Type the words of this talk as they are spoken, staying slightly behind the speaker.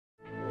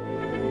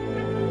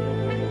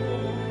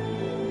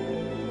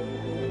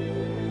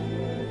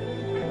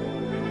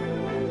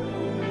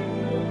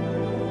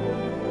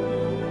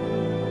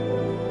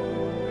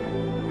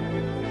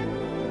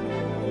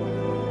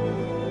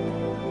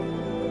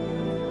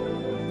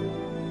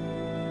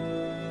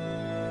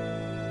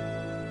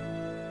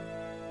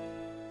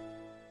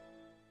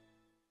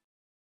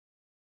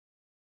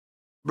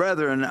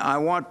Brethren, I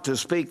want to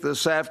speak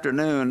this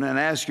afternoon and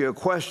ask you a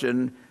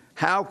question.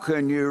 How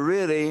can you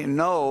really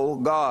know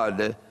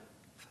God?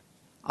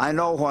 I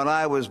know when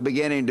I was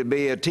beginning to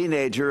be a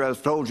teenager,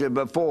 I've told you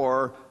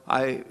before,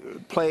 I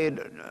played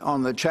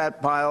on the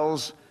chat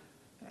piles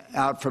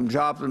out from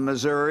Joplin,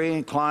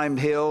 Missouri, climbed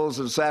hills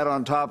and sat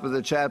on top of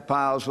the chat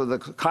piles with a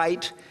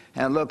kite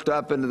and looked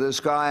up into the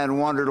sky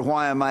and wondered,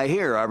 why am I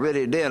here? I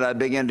really did. I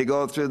began to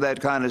go through that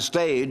kind of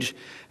stage.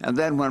 And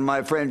then when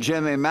my friend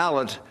Jimmy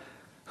Mallett,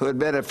 who had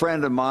been a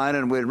friend of mine,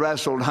 and we'd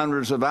wrestled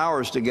hundreds of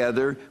hours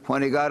together,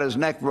 when he got his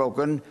neck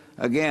broken,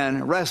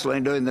 again,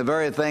 wrestling, doing the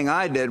very thing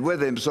I did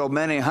with him so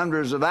many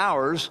hundreds of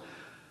hours,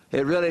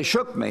 it really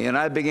shook me. And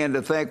I began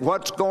to think,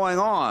 what's going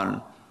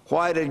on?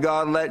 Why did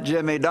God let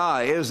Jimmy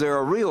die? Is there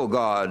a real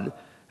God?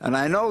 And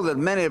I know that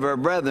many of our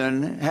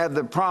brethren have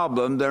the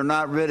problem. They're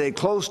not really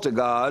close to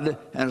God,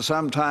 and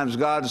sometimes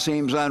God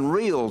seems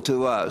unreal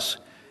to us.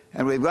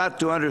 And we've got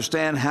to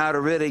understand how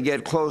to really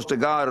get close to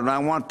God, and I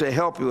want to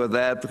help you with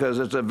that because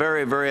it's a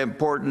very, very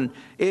important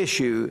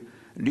issue.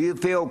 Do you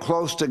feel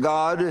close to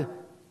God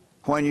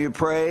when you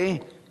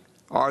pray?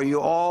 Are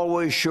you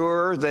always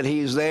sure that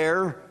He's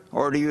there,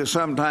 or do you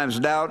sometimes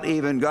doubt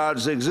even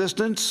God's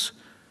existence?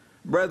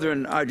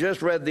 Brethren, I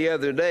just read the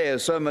other day,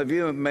 as some of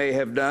you may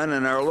have done,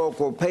 in our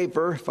local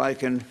paper, if I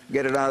can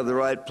get it out of the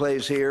right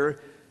place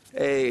here,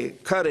 a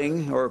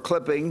cutting or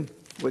clipping.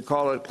 We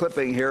call it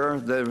clipping here.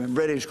 The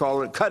British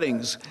call it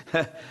cuttings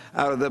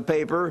out of the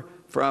paper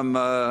from,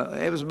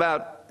 it was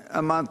about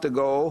a month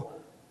ago,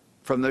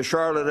 from the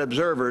Charlotte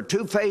Observer.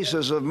 Two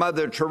faces of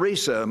Mother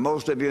Teresa.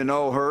 Most of you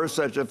know her,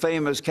 such a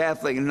famous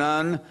Catholic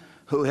nun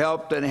who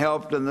helped in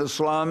the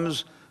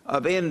slums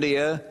of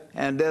India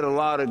and did a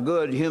lot of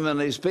good,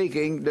 humanly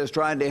speaking, just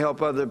trying to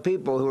help other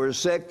people who were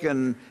sick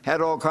and had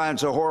all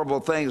kinds of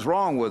horrible things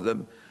wrong with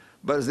them.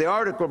 But as the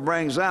article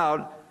brings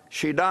out,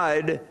 she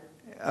died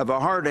of a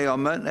heart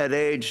ailment at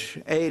age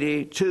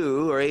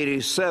 82 or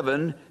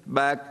 87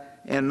 back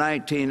in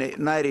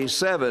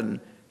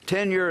 1997.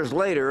 10 years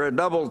later, a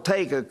double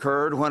take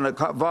occurred when a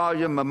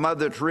volume of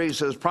Mother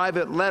Teresa's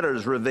private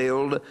letters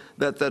revealed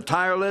that the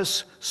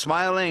tireless,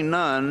 smiling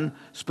nun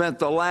spent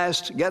the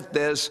last, get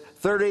this,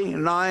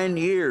 39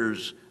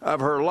 years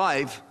of her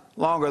life,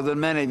 longer than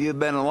many of you have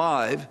been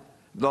alive,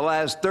 the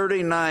last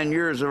 39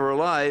 years of her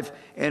life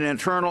in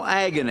internal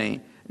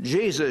agony.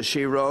 Jesus,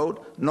 she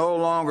wrote, no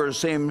longer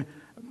seemed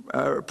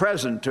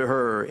present to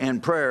her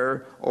in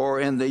prayer or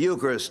in the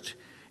Eucharist.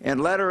 In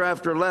letter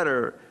after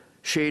letter,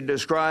 she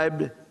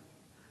described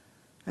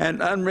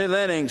an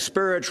unrelenting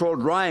spiritual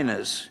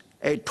dryness,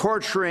 a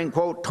torturing,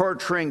 quote,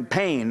 torturing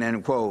pain,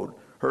 end quote.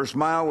 Her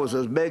smile was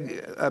as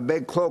big, a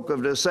big cloak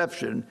of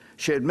deception.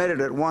 She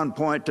admitted at one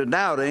point to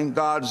doubting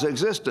God's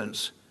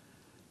existence.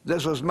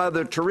 This was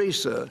Mother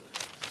Teresa.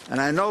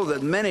 And I know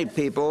that many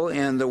people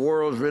in the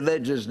world's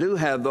religions do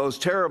have those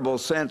terrible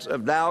sense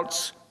of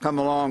doubts come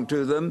along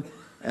to them,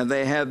 and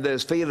they have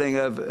this feeling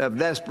of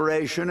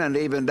desperation and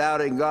even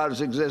doubting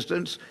God's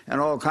existence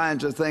and all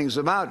kinds of things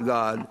about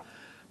God.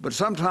 But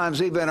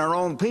sometimes even our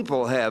own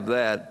people have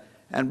that.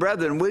 And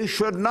brethren, we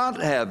should not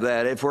have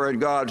that if we're in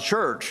God's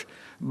church.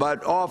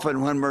 But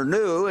often when we're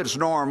new, it's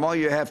normal.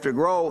 You have to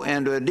grow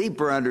into a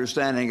deeper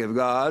understanding of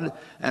God.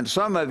 And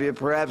some of you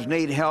perhaps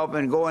need help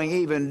in going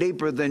even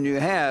deeper than you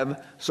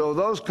have. So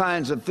those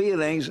kinds of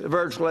feelings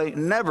virtually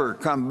never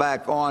come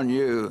back on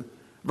you.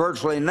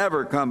 Virtually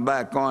never come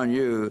back on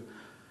you.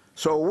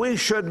 So we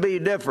should be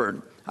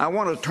different. I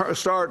want to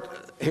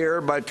start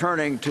here by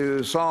turning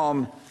to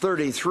Psalm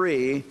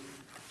 33.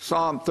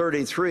 Psalm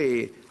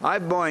 33.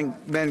 I've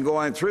been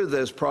going through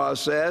this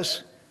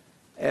process,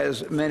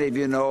 as many of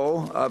you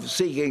know, of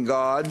seeking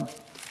God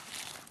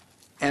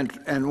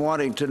and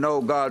wanting to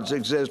know God's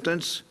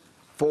existence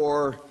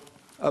for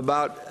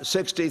about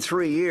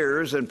 63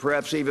 years, and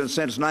perhaps even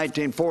since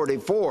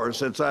 1944,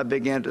 since I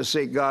began to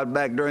seek God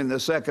back during the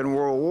Second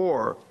World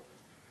War.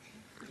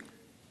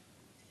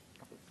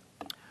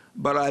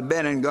 But I've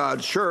been in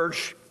God's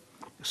church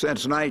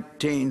since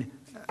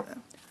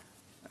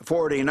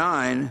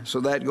 1949, so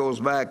that goes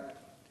back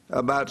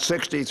about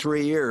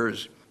 63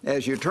 years.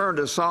 As you turn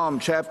to Psalm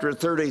chapter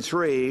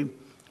 33,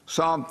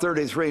 Psalm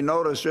 33,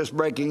 notice just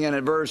breaking in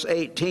at verse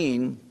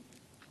 18,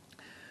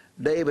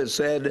 David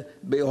said,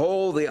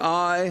 behold, the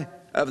eye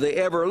of the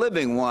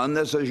ever-living one,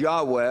 this is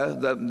Yahweh,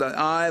 the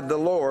eye of the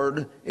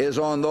Lord is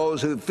on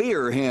those who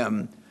fear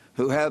him,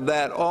 who have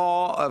that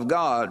awe of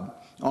God,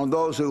 on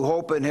those who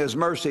hope in his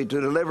mercy to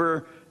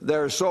deliver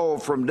their soul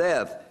from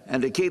death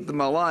and to keep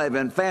them alive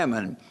in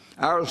famine.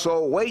 Our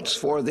soul waits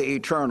for the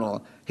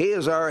eternal. He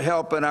is our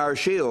help and our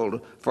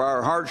shield, for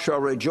our heart shall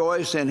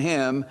rejoice in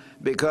him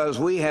because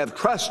we have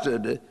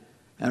trusted.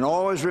 And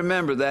always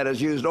remember that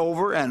is used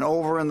over and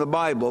over in the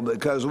Bible,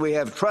 because we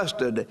have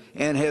trusted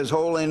in his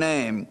holy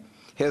name.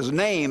 His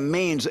name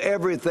means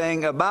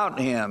everything about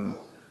him.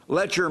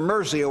 Let your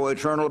mercy, O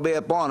eternal, be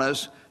upon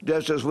us,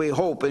 just as we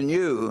hope in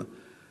you.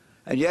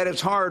 And yet it's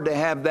hard to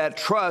have that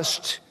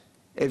trust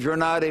if you're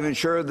not even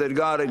sure that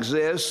God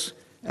exists,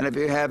 and if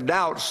you have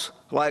doubts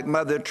like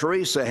Mother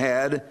Teresa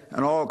had,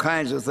 and all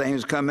kinds of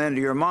things come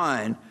into your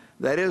mind.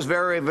 That is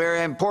very,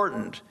 very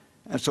important.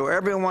 And so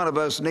every one of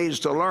us needs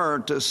to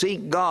learn to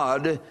seek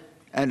God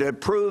and to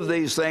prove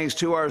these things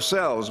to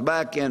ourselves.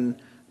 Back in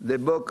the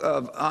book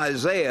of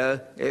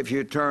Isaiah, if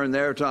you turn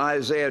there to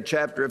Isaiah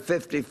chapter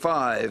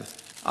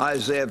 55,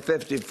 Isaiah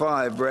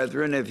 55,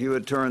 brethren, if you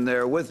would turn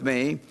there with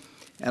me.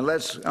 And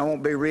I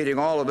won't be reading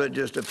all of it,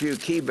 just a few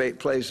key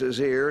places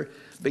here.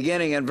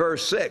 Beginning in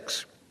verse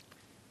 6,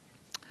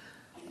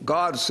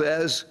 God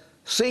says,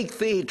 "Seek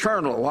the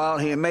eternal while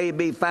he may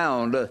be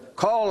found.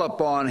 Call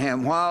upon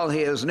him while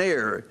he is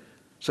near."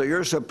 So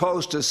you're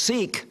supposed to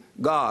seek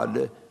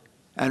God.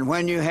 And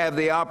when you have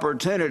the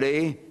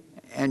opportunity,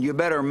 and you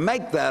better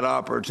make that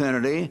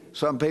opportunity.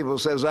 Some people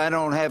says, "I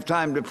don't have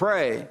time to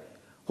pray."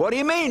 What do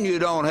you mean you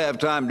don't have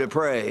time to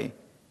pray?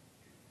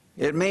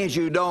 It means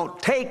you don't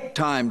take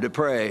time to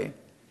pray.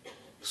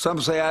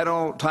 Some say, "I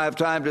don't have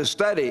time to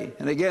study."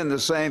 And again, the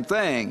same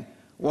thing.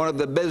 One of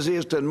the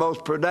busiest and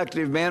most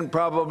productive men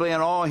probably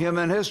in all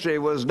human history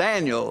was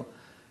Daniel.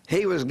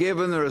 He was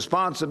given the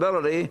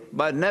responsibility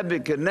by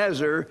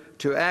Nebuchadnezzar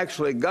to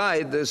actually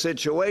guide the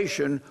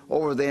situation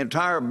over the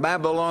entire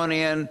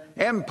Babylonian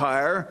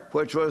Empire,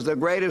 which was the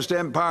greatest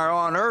empire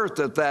on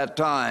earth at that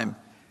time.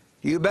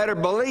 You better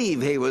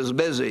believe he was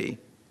busy.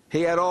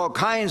 He had all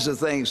kinds of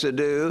things to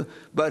do,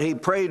 but he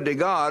prayed to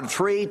God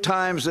 3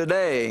 times a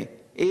day,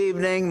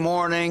 evening,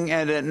 morning,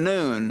 and at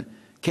noon.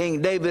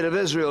 King David of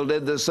Israel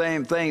did the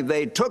same thing.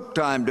 They took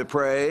time to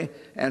pray,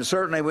 and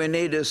certainly we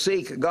need to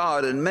seek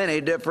God in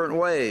many different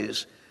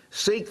ways.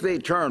 Seek the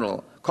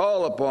eternal.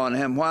 Call upon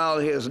him while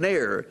he is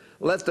near.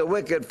 Let the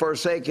wicked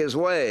forsake his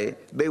way.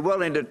 Be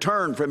willing to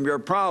turn from your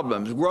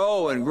problems.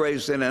 Grow in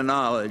grace and in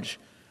knowledge.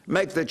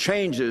 Make the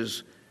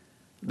changes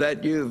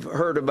that you've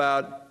heard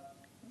about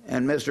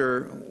and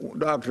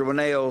Dr.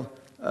 Winnail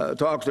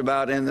talked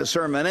about in the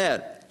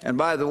sermonette. And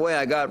by the way,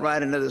 I got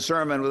right into the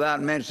sermon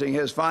without mentioning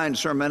his fine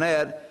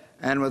sermonette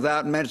and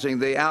without mentioning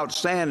the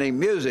outstanding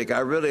music. I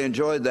really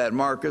enjoyed that,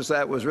 Marcus.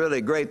 That was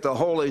really great, The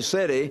Holy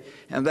City,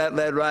 and that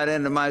led right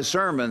into my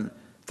sermon.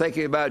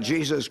 Thinking about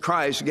Jesus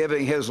Christ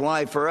giving his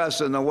life for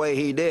us in the way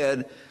he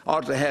did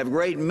ought to have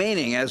great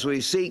meaning as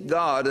we seek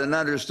God and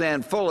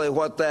understand fully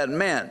what that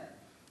meant.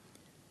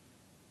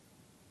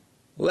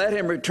 Let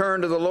him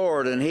return to the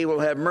Lord, and he will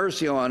have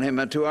mercy on him,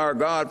 and to our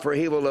God, for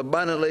he will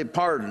abundantly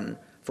pardon.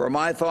 For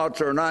my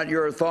thoughts are not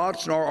your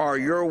thoughts, nor are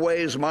your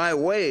ways my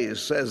ways,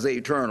 says the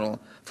Eternal.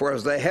 For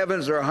as the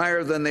heavens are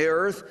higher than the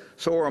earth,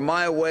 so are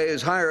my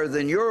ways higher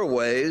than your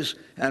ways,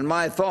 and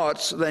my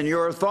thoughts than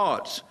your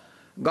thoughts.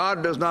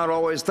 God does not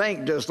always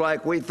think just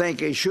like we think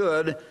he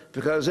should,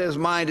 because his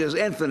mind is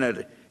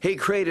infinite. He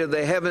created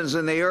the heavens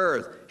and the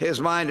earth. His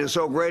mind is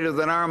so greater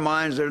than our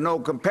minds, there's no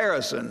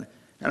comparison.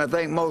 And I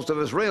think most of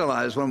us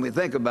realize when we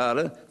think about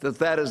it that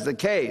that is the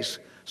case.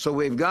 So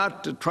we've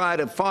got to try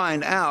to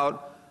find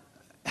out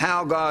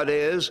how God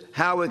is,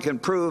 how we can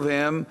prove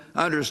him,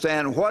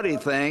 understand what he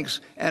thinks,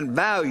 and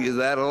value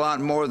that a lot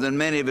more than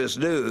many of us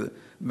do.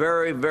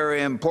 Very,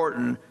 very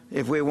important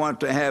if we want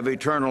to have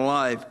eternal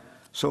life.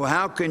 So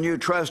how can you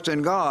trust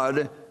in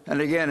God?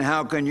 And again,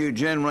 how can you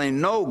genuinely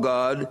know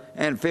God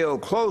and feel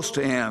close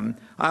to him?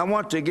 I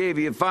want to give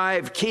you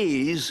 5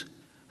 keys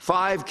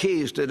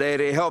today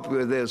to help you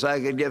with this. I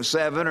could give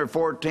 7 or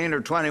 14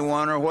 or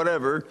 21 or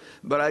whatever,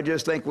 but I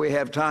just think we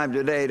have time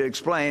today to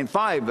explain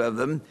 5 of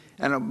them,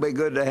 and it'll be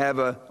good to have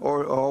a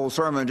whole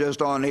sermon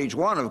just on each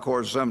one, of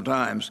course,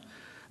 sometimes.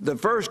 The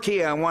first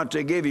key I want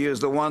to give you is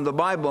the one the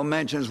Bible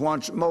mentions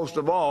most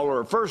of all,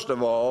 or first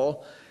of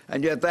all,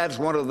 and yet that's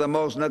one of the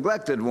most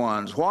neglected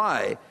ones.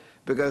 Why?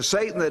 Because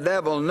Satan, the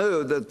devil,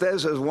 knew that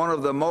this is one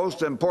of the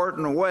most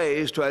important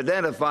ways to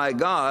identify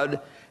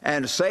God.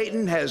 And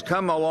Satan has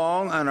come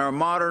along in our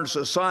modern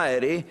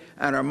society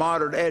and our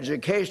modern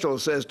educational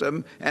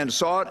system and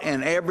sought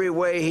in every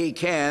way he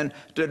can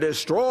to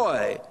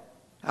destroy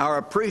our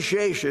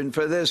appreciation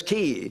for this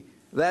key.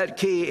 That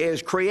key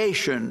is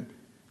creation.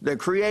 The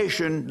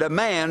creation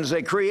demands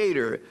a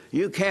creator.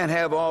 You can't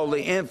have all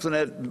the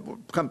infinite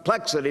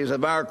complexities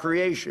of our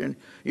creation.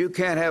 You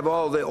can't have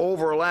all the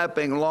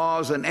overlapping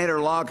laws and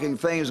interlocking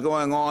things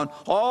going on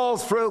all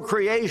through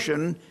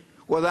creation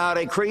without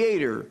a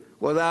creator,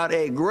 without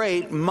a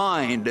great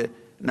mind.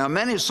 Now,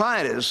 many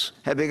scientists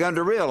have begun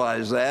to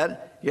realize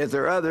that, yet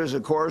there are others,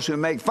 of course, who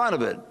make fun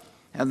of it,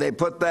 and they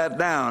put that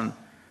down.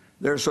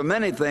 There's so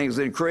many things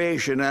in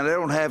creation, and I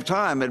don't have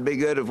time. It'd be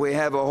good if we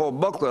have a whole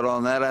booklet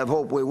on that. I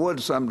hope we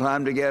would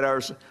sometime to get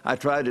I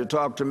tried to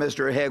talk to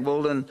Mr.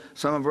 Hegwold and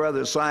some of our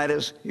other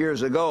scientists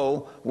years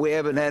ago. We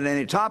haven't had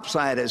any top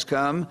scientists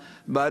come,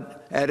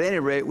 but at any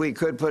rate, we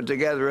could put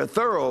together a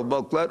thorough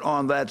booklet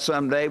on that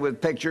someday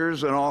with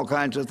pictures and all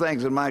kinds of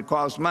things. It might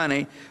cost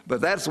money, but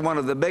that's one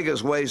of the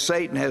biggest ways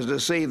Satan has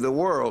deceived the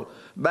world.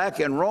 Back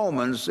in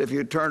Romans, if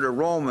you turn to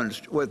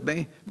Romans with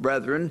me,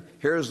 brethren,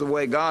 here's the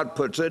way God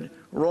puts it.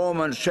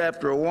 Romans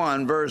chapter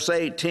 1, verse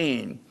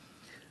 18.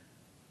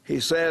 He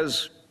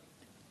says,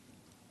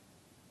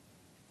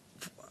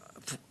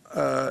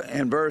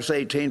 in verse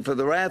 18, for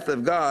the wrath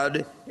of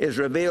God is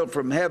revealed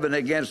from heaven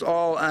against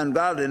all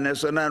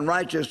ungodliness and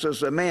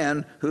unrighteousness of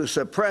men who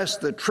suppress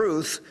the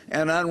truth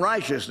and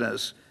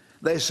unrighteousness.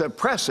 They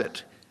suppress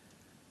it.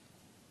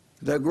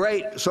 The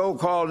great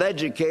so-called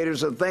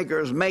educators and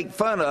thinkers make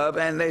fun of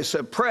and they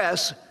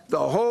suppress the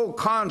whole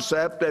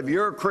concept of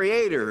your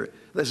Creator.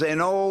 They say,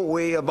 no,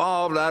 we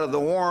evolved out of the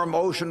warm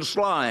ocean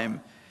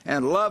slime.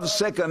 And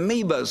lovesick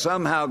amoeba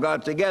somehow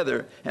got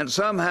together and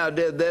somehow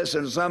did this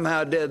and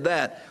somehow did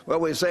that. Well,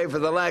 we say for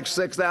the last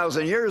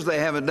 6,000 years they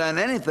haven't done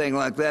anything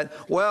like that.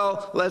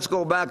 Well, let's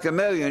go back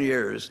 1,000,000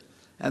 years.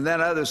 And then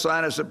other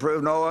scientists have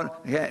proved no,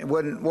 it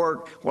wouldn't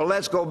work. Well,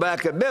 let's go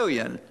back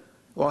 1,000,000,000.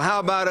 Well, how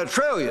about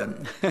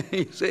 1,000,000,000,000?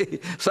 You see,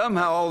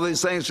 somehow all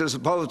these things are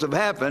supposed to have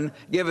happened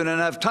given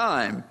enough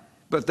time.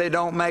 But they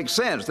don't make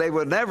sense. They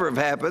would never have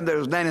happened. There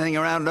wasn't anything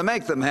around to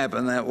make them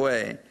happen that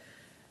way.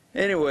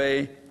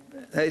 Anyway,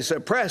 they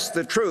suppress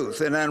the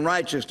truth in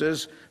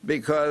unrighteousness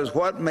because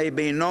what may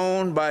be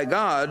known by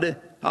God,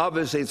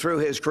 obviously through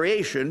His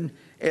creation,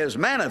 is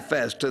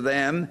manifest to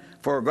them,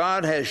 for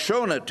God has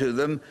shown it to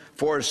them.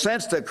 For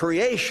since the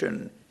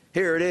creation,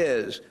 here it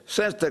is,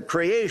 since the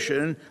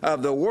creation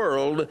of the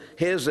world,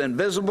 His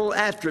invisible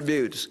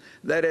attributes,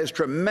 that His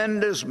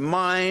tremendous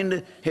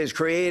mind, His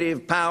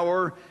creative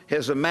power,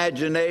 His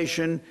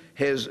imagination,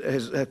 His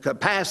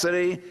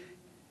capacity,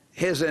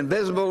 His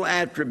invisible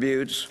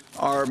attributes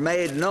are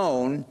made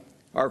known,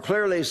 are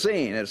clearly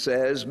seen, it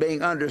says,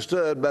 being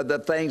understood by the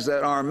things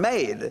that are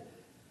made.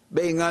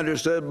 Being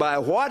understood by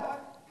what?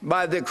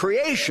 By the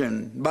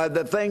creation, by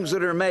the things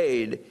that are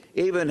made,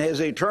 even His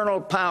eternal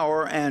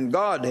power and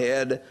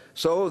Godhead,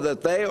 so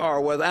that they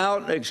are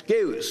without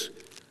excuse.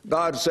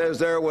 God says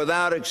they're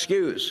without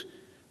excuse,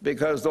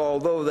 because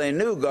although they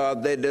knew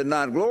God, they did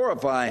not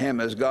glorify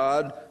Him as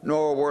God,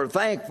 nor were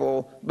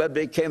thankful, but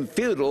became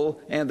futile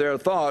in their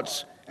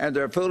thoughts, and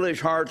their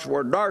foolish hearts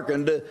were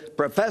darkened.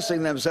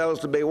 Professing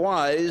themselves to be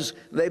wise,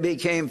 they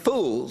became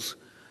fools.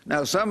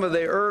 Now, some of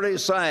the early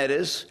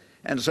scientists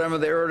and some of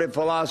the early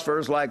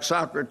philosophers like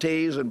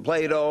Socrates and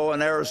Plato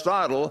and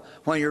Aristotle,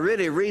 when you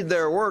really read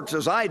their works,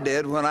 as I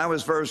did when I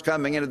was first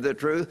coming into the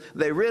truth,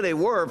 they really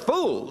were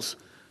fools.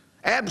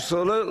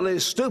 Absolutely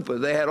stupid.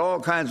 They had all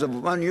kinds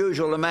of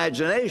unusual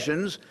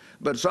imaginations,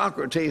 but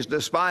Socrates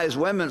despised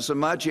women so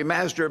much he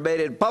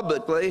masturbated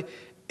publicly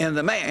in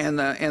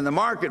the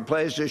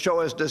marketplace to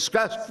show his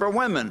disgust for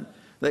women.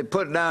 They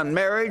put down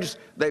marriage.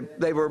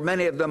 They were,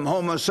 many of them,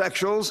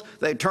 homosexuals.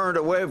 They turned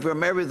away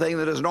from everything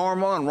that is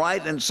normal and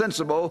right and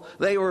sensible.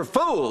 They were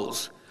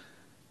fools.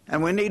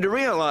 And we need to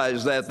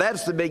realize that.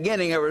 That's the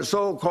beginning of our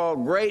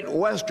so-called great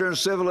Western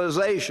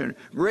civilization.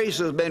 Greece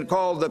has been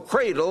called the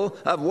cradle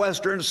of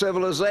Western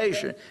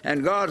civilization.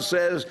 And God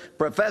says,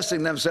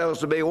 professing themselves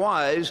to be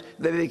wise,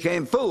 they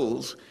became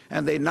fools.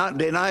 And they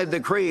denied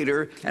the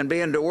Creator and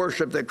began to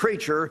worship the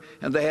creature,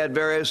 and they had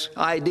various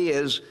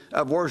ideas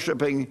of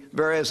worshiping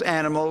various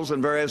animals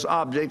and various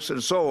objects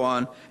and so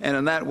on, and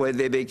in that way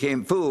they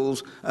became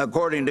fools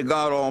according to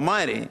God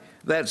Almighty.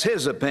 That's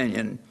His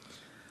opinion.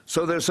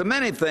 So there's so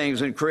many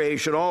things in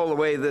creation all the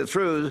way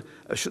through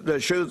that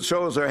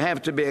shows there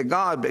have to be a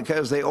God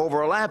because they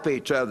overlap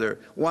each other.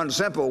 One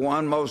simple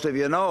one, most of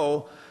you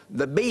know,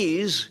 the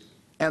bees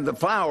and the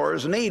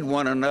flowers need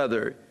one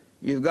another.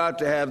 You've got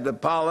to have the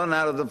pollen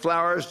out of the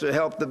flowers to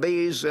help the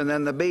bees, and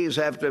then the bees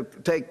have to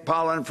take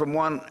pollen from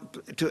one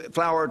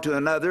flower to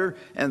another,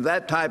 and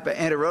that type of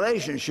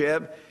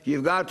interrelationship,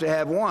 you've got to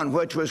have one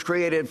which was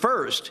created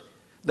first.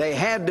 They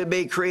had to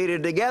be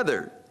created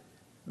together.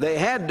 They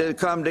had to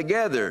come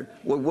together.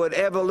 Would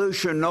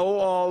evolution know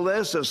all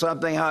this or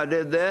something how it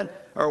did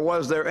that? Or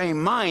was there a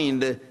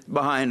mind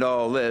behind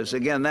all this?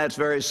 Again, that's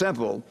very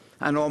simple.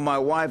 I know my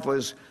wife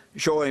was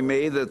showing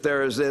me that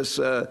there is this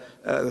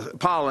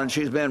pollen.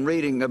 She's been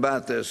reading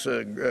about this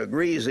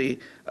greasy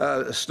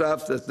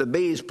stuff that the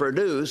bees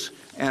produce,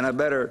 and I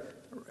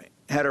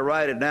had to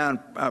write it down,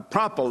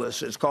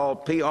 propolis. It's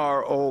called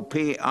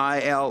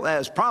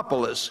P-R-O-P-I-L-S,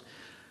 propolis.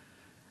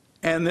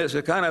 And there's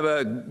a kind of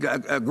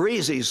a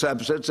greasy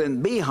substance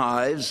in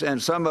beehives,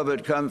 and some of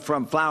it comes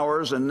from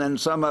flowers, and then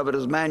some of it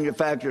is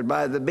manufactured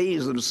by the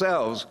bees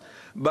themselves.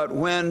 But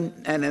when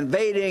an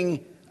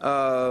invading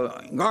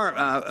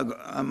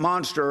a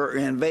monster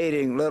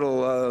invading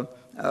little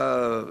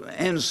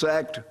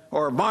insect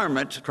or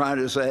varmint, trying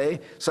to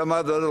say, some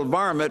other little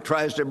varmint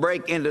tries to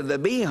break into the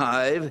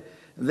beehive,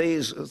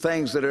 these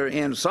things that are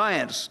in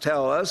science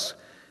tell us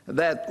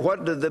that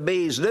what did the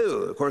bees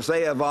do? Of course,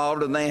 they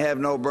evolved and they have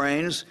no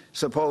brains,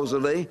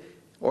 supposedly,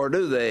 or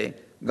do they?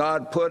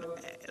 God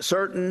put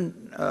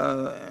certain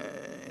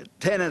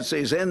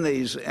tendencies in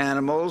these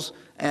animals,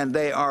 and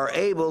they are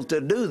able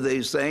to do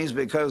these things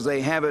because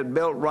they have it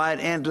built right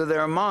into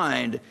their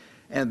mind.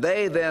 And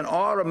they then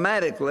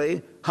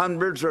automatically,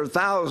 hundreds or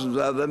thousands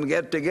of them,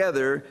 get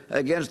together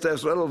against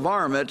this little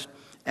varmint,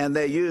 and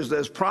they use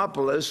this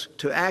propolis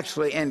to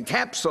actually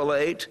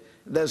encapsulate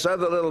this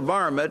other little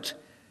varmint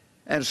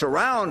and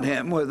surround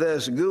him with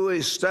this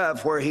gooey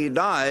stuff where he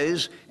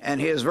dies,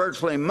 and he is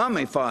virtually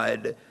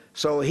mummified.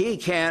 So he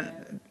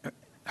can't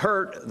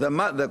hurt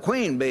the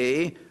queen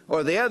bee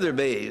or the other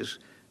bees.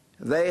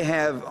 They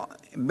have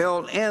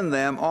built in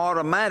them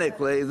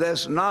automatically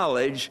this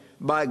knowledge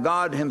by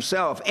God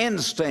himself.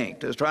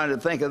 Instinct is trying to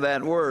think of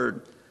that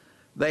word.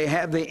 They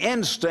have the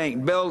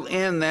instinct built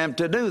in them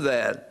to do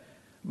that.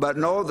 But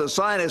no, the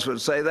scientists would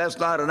say that's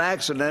not an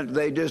accident.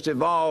 They just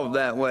evolved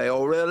that way.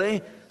 Oh,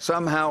 really?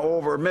 Somehow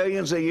over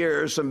millions of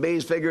years, some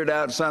bees figured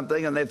out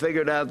something, and they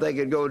figured out they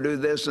could go do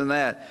this and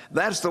that.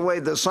 That's the way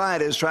the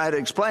scientists try to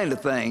explain a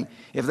thing.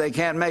 If they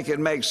can't make it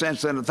make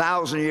sense in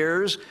 1,000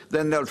 years,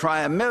 then they'll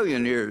try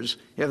 1,000,000 years.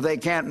 If they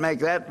can't make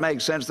that make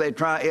sense, they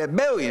try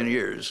 1,000,000,000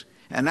 years.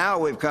 And now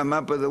we've come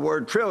up with the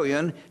word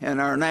trillion in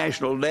our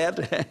national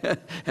debt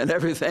and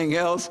everything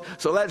else.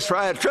 So let's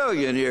try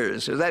 1,000,000,000,000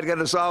 years. Is that going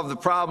to solve the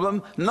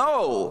problem?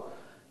 No.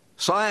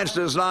 Science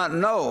does not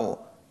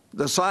know.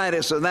 The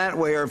scientists in that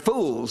way are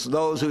fools,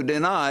 those who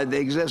deny the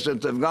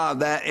existence of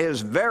God. That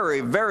is very,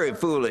 very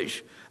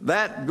foolish.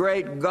 That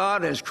great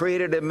God has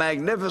created a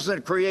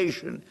magnificent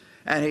creation,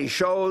 and he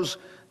shows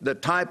the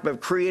type of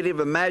creative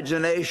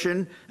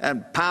imagination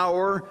and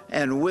power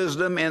and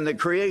wisdom in the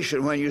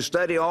creation when you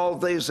study all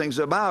these things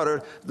about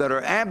it that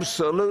are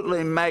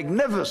absolutely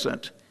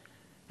magnificent.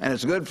 And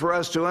it's good for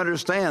us to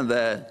understand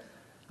that.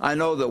 I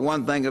know that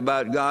one thing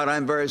about God,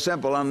 I'm very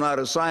simple, I'm not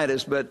a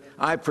scientist, but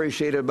I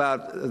appreciate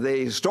about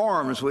the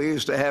storms we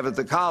used to have at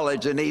the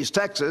college in East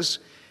Texas.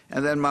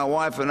 And then my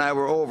wife and I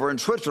were over in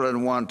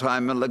Switzerland one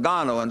time, in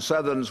Lugano, in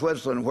southern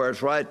Switzerland, where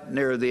it's right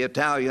near the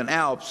Italian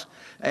Alps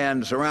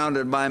and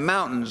surrounded by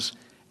mountains.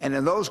 And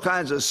in those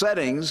kinds of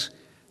settings,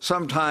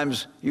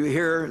 sometimes you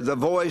hear the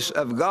voice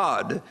of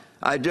God.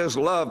 I just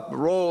love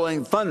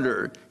rolling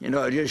thunder. You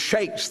know, it just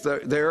shakes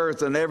the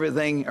earth and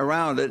everything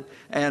around it.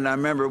 And I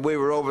remember we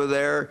were over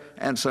there,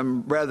 and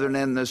some brethren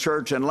in the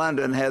church in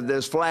London had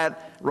this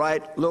flat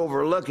right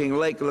overlooking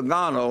Lake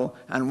Lugano,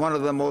 and one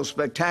of the most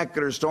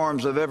spectacular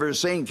storms I've ever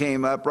seen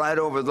came up right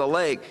over the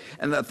lake,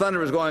 and the thunder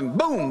was going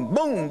boom,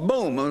 boom,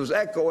 boom. It was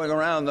echoing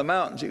around the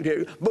mountains. You'd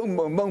hear boom,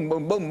 boom, boom,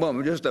 boom, boom,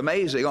 boom. Just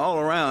amazing all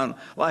around,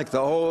 like the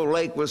whole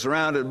lake was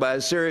surrounded by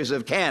a series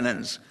of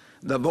cannons.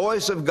 The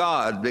voice of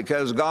God,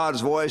 because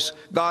God's voice,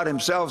 God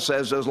himself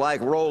says, is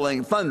like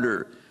rolling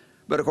thunder.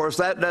 But of course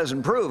that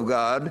doesn't prove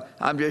God.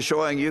 I'm just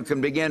showing you can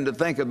begin to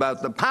think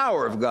about the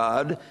power of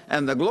God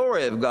and the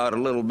glory of God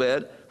a little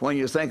bit when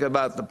you think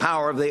about the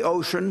power of the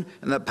ocean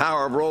and the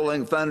power of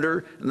rolling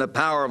thunder and the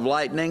power of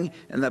lightning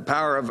and the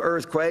power of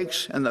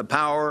earthquakes and the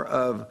power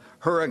of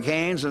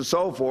hurricanes and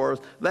so forth.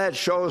 That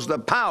shows the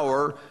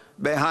power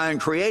behind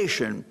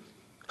creation.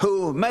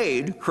 Who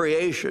made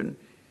creation?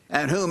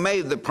 And who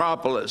made the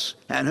propolis,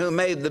 and who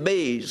made the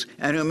bees,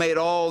 and who made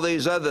all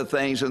these other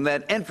things in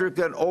that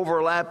intricate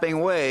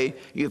overlapping way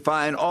you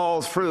find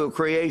all through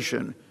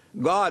creation.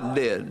 God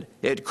did.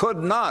 It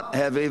could not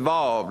have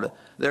evolved.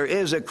 There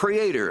is a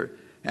creator,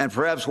 and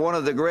perhaps one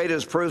of the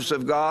greatest proofs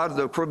of God,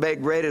 the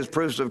greatest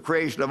proofs of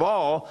creation of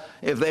all,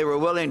 if they were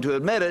willing to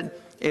admit it,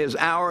 is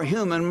our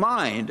human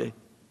mind.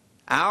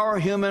 Our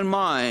human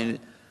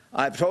mind.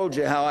 I've told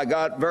you how I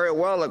got very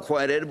well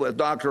acquainted with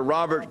Dr.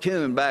 Robert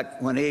Kuhn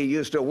back when he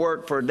used to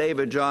work for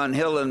David John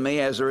Hill and me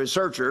as a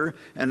researcher,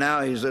 and now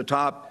he's a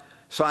top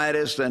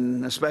scientist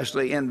and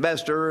especially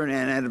investor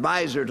and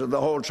advisor to the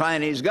whole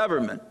Chinese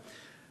government.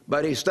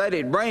 But he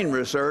studied brain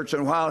research,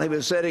 and while he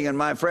was sitting in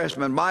my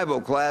freshman Bible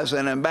class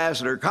in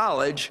Ambassador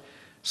College,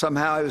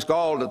 somehow he was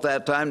called at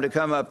that time to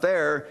come up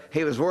there.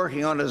 He was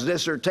working on his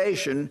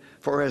dissertation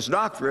for his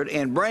doctorate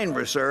in brain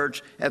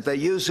research at the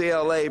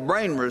UCLA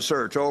Brain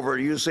Research over at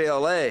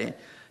UCLA.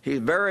 He's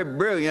a very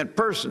brilliant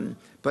person,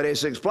 but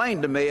it's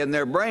explained to me in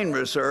their brain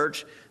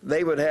research,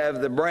 they would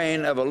have the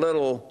brain of a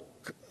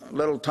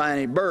little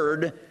tiny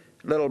bird,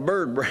 little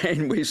bird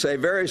brain, we say,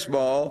 very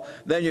small.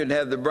 Then you'd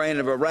have the brain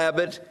of a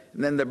rabbit,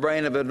 and then the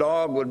brain of a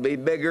dog would be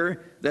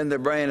bigger, then the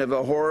brain of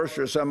a horse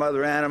or some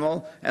other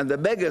animal, and the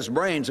biggest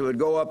brains would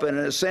go up in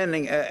an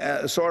ascending,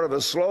 sort of a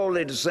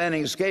slowly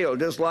descending scale,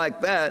 just like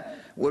that,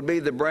 would be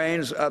the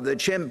brains of the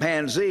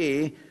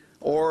chimpanzee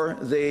or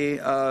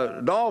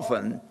the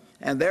dolphin.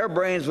 And their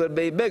brains would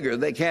be bigger.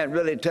 They can't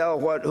really tell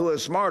who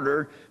is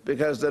smarter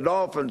because the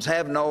dolphins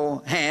have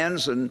no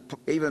hands and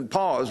even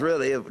paws,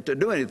 really, to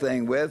do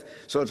anything with,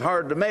 so it's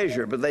hard to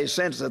measure. But they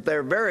sense that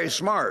they're very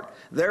smart.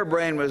 Their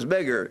brain was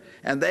bigger,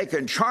 and they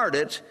can chart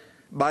it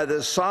by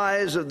the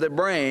size of the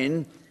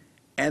brain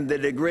and the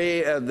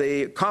degree of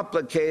the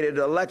complicated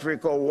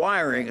electrical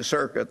wiring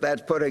circuit.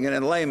 That's putting it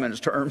in layman's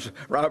terms.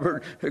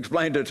 Robert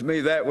explained it to me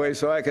that way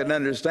so I can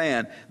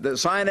understand. The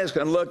scientists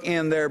can look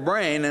in their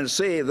brain and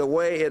see the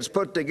way it's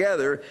put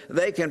together.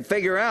 They can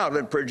figure out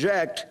and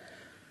project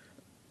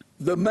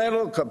the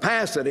mental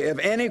capacity of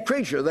any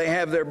creature. They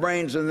have their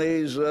brains in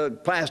these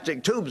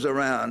plastic tubes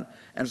around.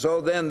 And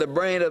so then the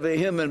brain of a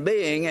human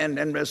being, and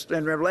in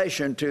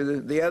relation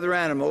to the other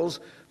animals,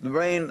 the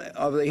brain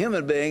of the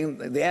human being,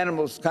 the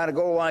animals kind of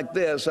go like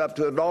this, up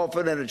to a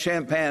dolphin and a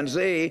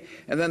chimpanzee,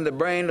 and then the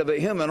brain of a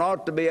human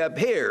ought to be up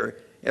here.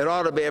 It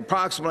ought to be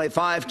approximately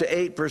 5 to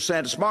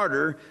 8%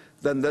 smarter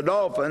than the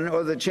dolphin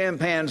or the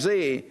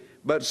chimpanzee.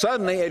 But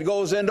suddenly it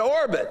goes into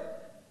orbit.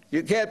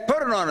 You can't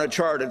put it on a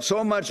chart. It's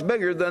so much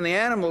bigger than the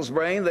animal's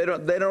brain, they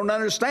don't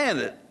understand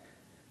it.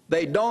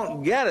 They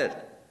don't get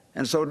it.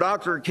 And so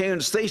Dr.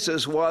 Kuhn's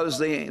thesis was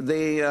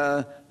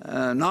the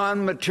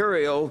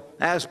non-material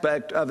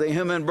aspect of the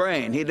human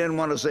brain. He didn't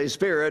want to say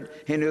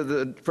spirit. He knew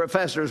the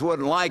professors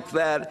wouldn't like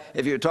that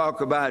if you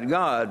talk about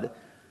God.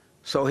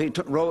 So he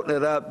wrote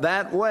it up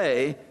that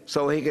way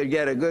so he could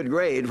get a good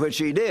grade, which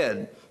he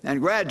did, and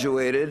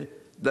graduated.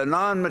 The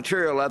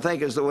non-material, I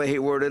think is the way he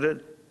worded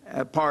it,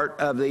 a part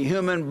of the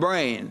human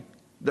brain.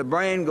 The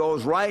brain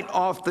goes right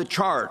off the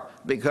chart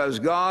because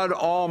God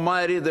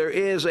Almighty, there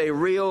is a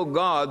real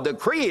God. The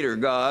Creator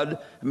God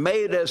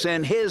made us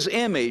in His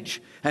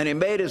image, and He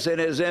made us in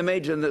His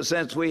image in the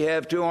sense we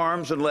have 2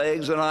 arms and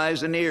legs and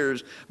eyes and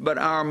ears. But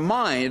our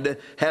mind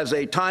has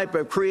a type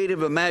of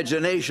creative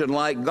imagination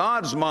like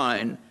God's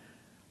mind,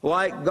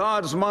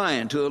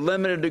 to a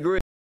limited degree.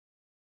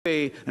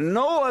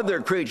 No other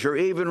creature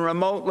even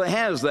remotely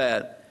has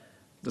that.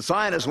 The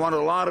scientists want a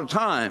lot of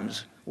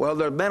times. Well,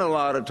 there have been a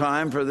lot of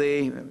time for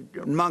the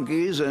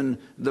monkeys and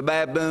the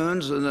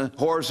baboons and the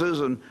horses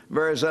and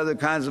various other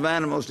kinds of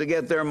animals to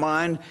get their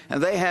mind,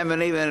 and they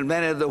haven't even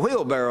invented the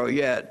wheelbarrow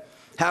yet.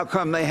 How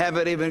come they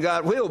haven't even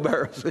got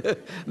wheelbarrows?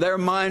 Their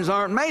minds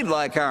aren't made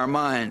like our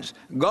minds.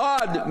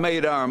 God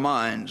made our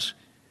minds.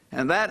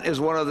 And that is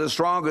one of the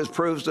strongest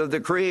proofs of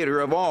the Creator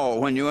of all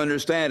when you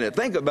understand it.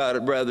 Think about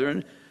it,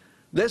 brethren.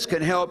 This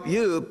can help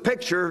you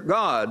picture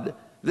God.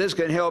 This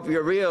can help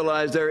you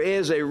realize there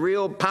is a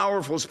real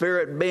powerful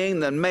spirit being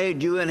that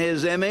made you in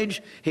His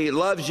image. He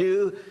loves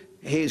you.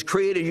 He's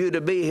created you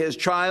to be His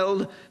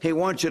child. He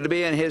wants you to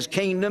be in His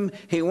kingdom.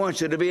 He wants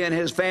you to be in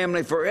His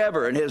family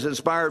forever, and His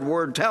inspired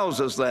word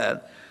tells us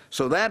that.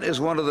 So that is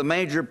one of the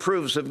major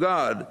proofs of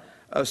God.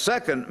 A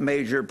second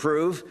major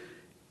proof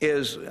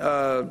is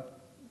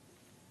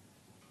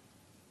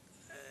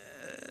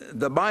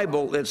the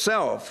Bible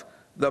itself.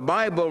 The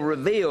Bible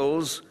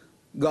reveals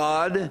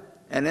God,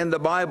 and in the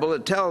Bible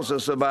it tells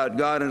us about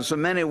God in so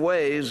many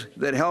ways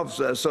that helps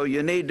us. So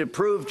you need to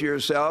prove to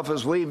yourself,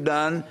 as we've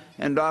done,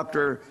 and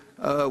Dr.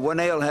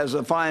 Winnail has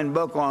a fine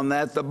book on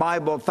that, The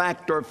Bible,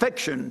 Fact or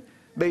Fiction.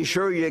 Be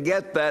sure you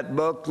get that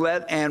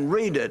booklet and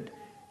read it.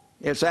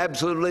 It's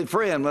absolutely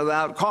free and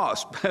without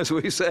cost, as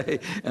we say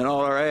in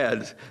all our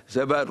ads.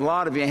 So, but a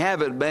lot of you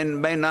haven't,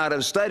 may not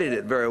have studied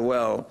it very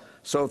well.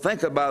 So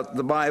think about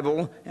the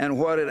Bible and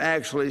what it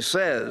actually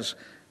says.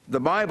 The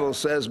Bible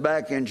says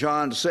back in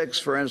John 6,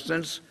 for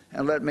instance,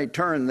 and let me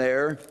turn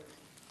there,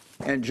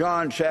 in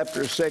John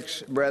chapter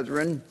 6,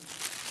 brethren,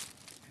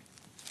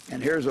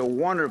 and here's a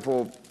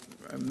wonderful,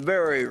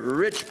 very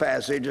rich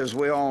passage, as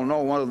we all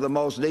know, one of the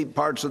most deep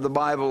parts of the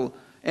Bible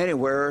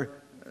anywhere,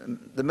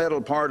 the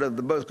middle part of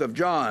the book of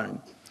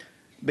John,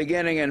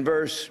 beginning in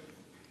verse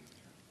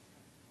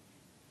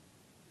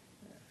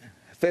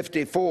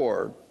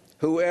 54.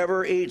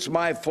 Whoever eats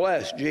my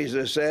flesh,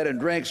 Jesus said, and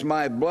drinks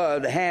my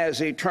blood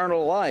has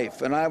eternal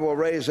life, and I will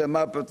raise him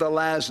up at the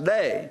last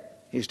day.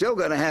 He's still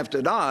going to have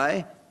to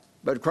die,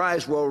 but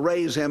Christ will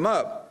raise him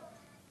up.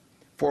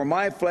 For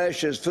my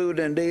flesh is food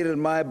indeed,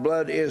 and my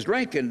blood is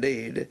drink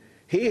indeed.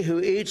 He who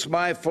eats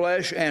my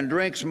flesh and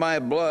drinks my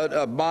blood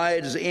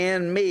abides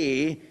in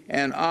me,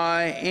 and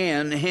I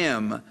in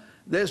him.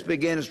 This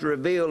begins to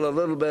reveal a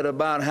little bit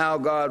about how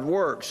God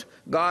works.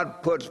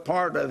 God puts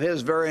part of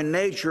His very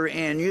nature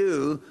in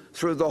you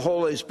through the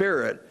Holy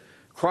Spirit.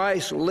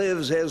 Christ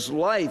lives His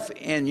life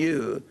in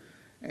you.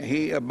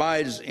 He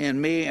abides in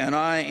me and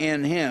I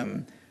in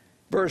Him.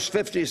 Verse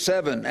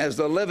 57, as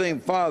the living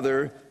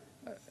Father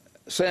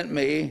sent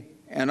me,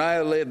 and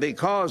I live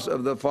because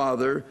of the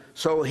Father,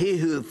 so he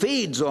who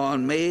feeds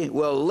on me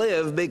will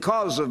live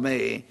because of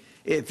me.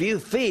 If you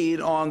feed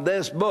on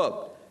this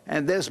book,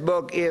 and this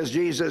book is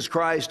Jesus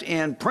Christ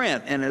in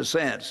print, in a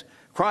sense.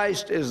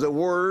 Christ is the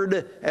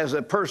Word as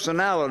a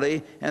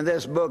personality, and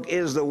this book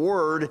is the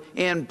Word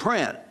in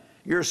print.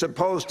 You're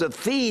supposed to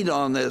feed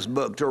on this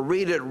book, to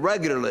read it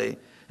regularly.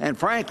 And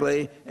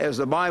frankly, as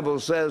the Bible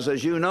says,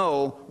 as you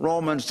know,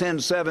 Romans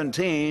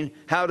 10:17,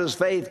 how does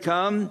faith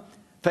come?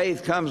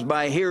 Faith comes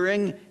by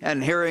hearing,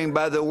 and hearing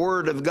by the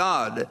Word of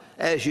God.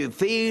 As you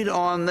feed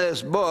on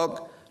this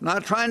book,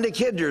 not trying to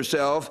kid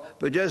yourself,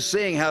 but just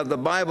seeing how the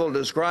Bible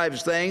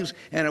describes things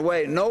in a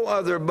way no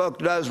other book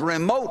does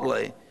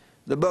remotely.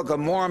 The Book of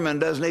Mormon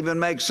doesn't even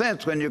make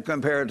sense when you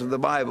compare it to the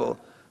Bible.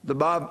 The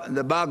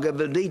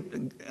Bhagavad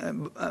Gita,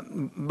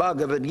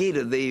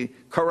 the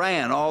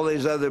Quran, all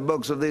these other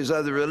books of these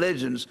other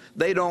religions,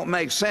 they don't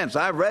make sense.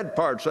 I've read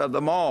parts of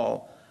them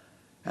all,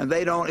 and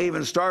they don't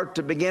even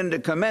begin to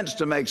commence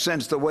to make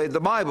sense the way the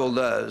Bible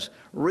does.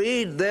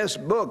 Read this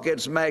book.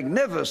 It's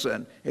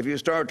magnificent if you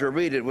start to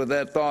read it with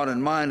that thought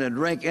in mind and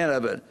drink in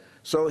of it.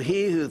 So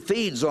he who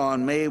feeds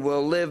on me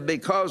will live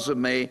because of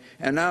me.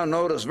 And now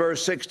notice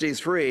verse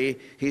 63.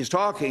 He's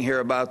talking here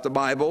about the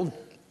Bible.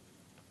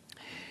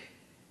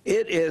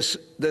 It is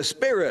the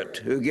Spirit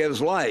who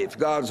gives life,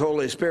 God's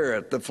Holy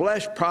Spirit. The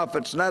flesh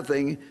profits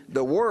nothing.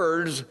 The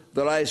words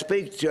that I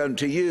speak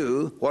unto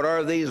you, what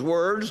are these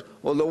words?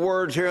 Well, the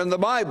words here in the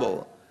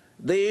Bible.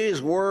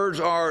 These words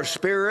are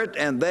spirit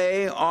and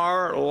they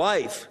are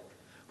life.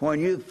 When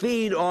you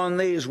feed on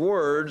these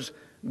words,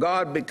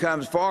 God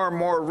becomes far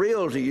more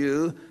real to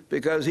you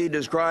because he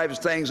describes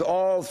things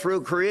all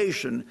through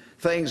creation,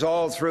 things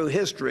all through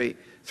history,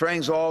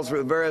 things all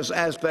through various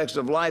aspects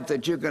of life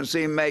that you can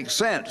see make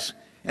sense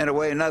in a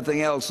way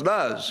nothing else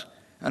does.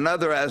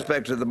 Another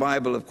aspect of the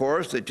Bible, of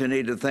course, that you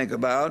need to think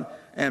about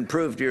and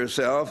prove to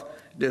yourself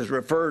is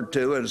referred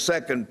to in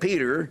 2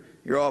 Peter.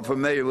 You're all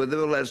familiar with it.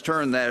 Let's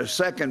turn there.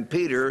 2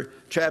 Peter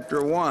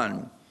chapter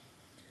 1.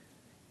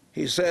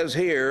 He says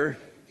here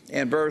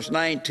in verse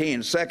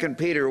 19, 2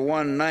 Peter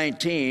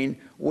 1:19,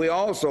 we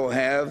also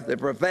have the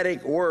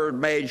prophetic word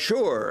made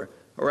sure,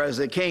 or as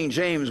the King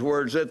James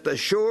words it, the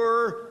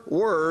sure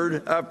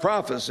word of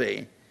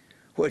prophecy,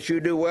 which you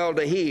do well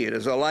to heed,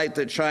 as a light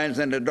that shines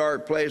in a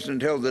dark place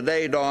until the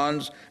day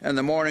dawns and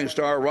the morning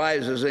star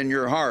rises in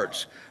your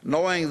hearts,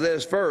 knowing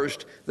this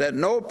first, that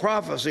no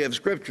prophecy of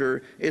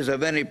Scripture is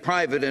of any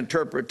private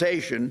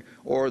interpretation,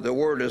 or the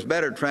word is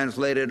better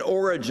translated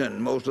origin,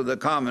 most of the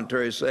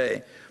commentaries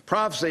say.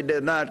 Prophecy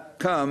did not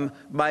come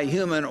by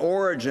human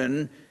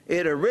origin.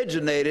 It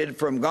originated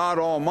from God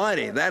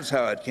Almighty. That's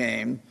how it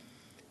came.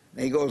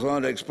 He goes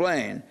on to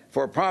explain,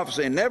 for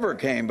prophecy never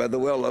came by the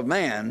will of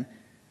man,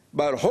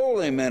 but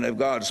holy men of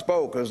God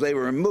spoke as they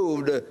were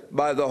moved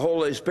by the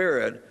Holy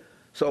Spirit.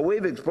 So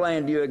we've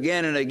explained to you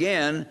again and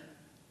again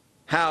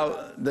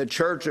how the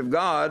Church of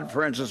God,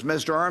 for instance,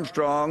 Mr.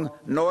 Armstrong,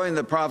 knowing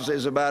the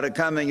prophecies about a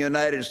coming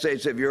United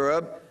States of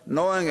Europe,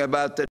 knowing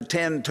about the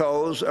 10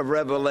 toes of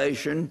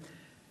Revelation,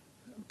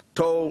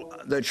 told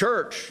the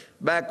church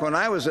back when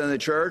I was in the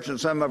church, and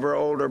some of our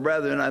older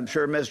brethren, I'm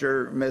sure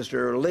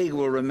Mr. Lee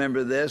will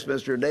remember this.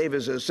 Mr.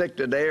 Davis is sick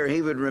today, or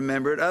he would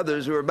remember it.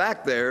 Others who were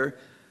back there,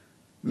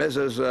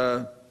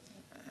 Mrs.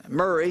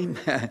 Murray,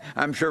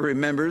 I'm sure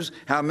remembers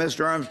how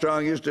Mr.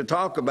 Armstrong used to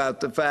talk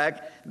about the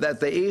fact that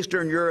the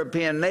Eastern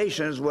European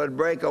nations would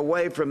break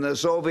away from the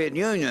Soviet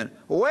Union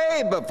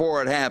way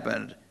before it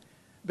happened,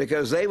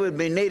 because they would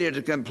be needed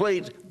to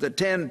complete the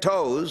 10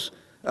 toes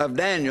of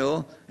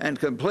Daniel and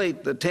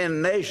complete the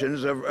 10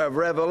 nations of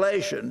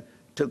Revelation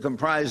to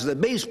comprise the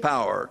beast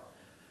power.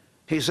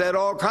 He said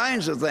all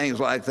kinds of things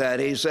like that.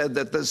 He said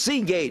that the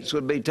sea gates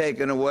would be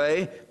taken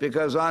away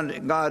because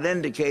God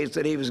indicates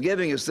that he was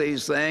giving us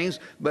these things,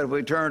 but if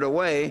we turned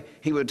away,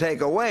 he would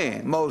take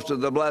away most of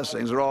the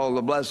blessings or all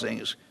the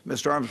blessings.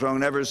 Mr.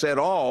 Armstrong never said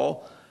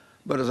all,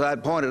 but as I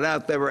pointed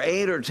out, there were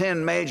 8 or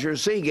 10 major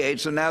sea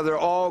gates, and now they're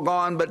all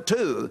gone but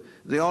 2.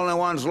 The only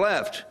ones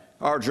left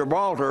are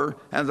Gibraltar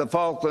and the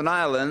Falkland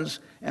Islands,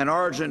 and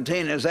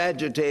Argentina is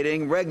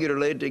agitating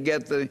regularly to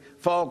get the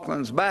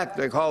Falklands back.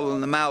 They call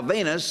them the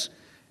Malvinas,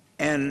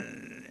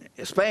 and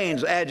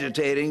Spain's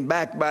agitating,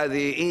 backed by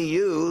the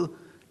EU,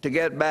 to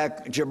get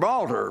back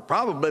Gibraltar.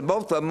 Probably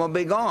both of them will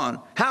be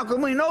gone. How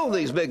can we know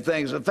these big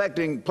things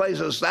affecting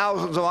places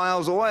thousands of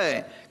miles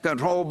away,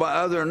 controlled by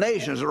other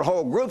nations or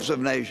whole groups of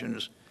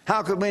nations?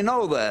 How could we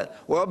know that?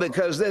 Well,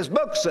 because this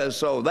book says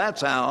so.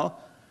 That's how.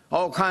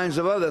 All kinds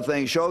of other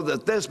things show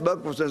that this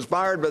book was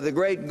inspired by the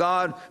great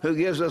God who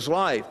gives us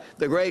life,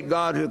 the great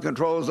God who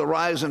controls the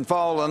rise and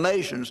fall of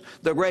nations,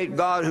 the great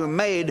God who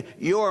made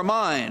your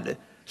mind.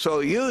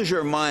 So use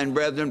your mind,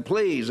 brethren,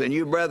 please, and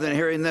you brethren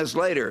hearing this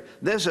later.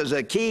 This is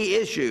a key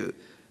issue.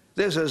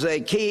 This is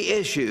a key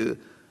issue.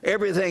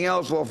 Everything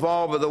else will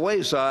fall by the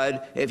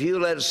wayside if you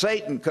let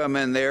Satan come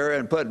in there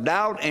and put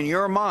doubt in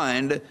your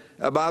mind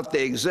about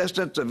the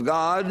existence of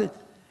God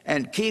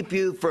and keep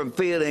you from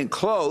feeling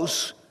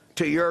close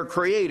to your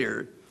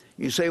Creator.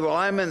 You say, well,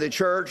 I'm in the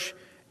church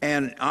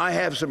and I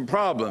have some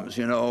problems,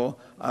 you know.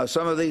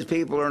 Some of these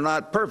people are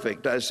not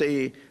perfect. I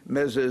see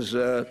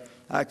Mrs.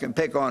 I can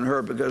pick on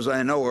her because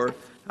I know her.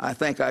 I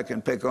think I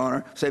can pick on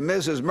her. Say,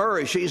 Mrs.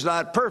 Murray, she's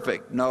not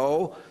perfect.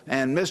 No.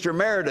 And Mr.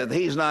 Meredith,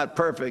 he's not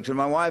perfect. And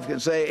my wife can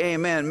say,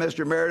 amen,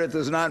 Mr. Meredith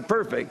is not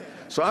perfect.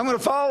 So I'm going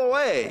to fall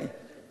away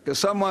because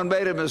someone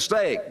made a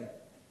mistake.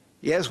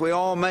 Yes, we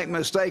all make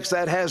mistakes.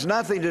 That has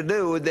nothing to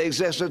do with the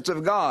existence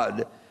of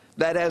God.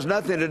 That has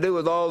nothing to do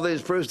with all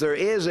these proofs. There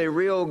is a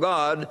real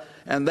God,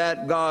 and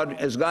that God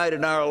has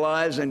guided our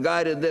lives and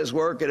guided this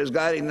work. It is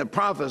guiding the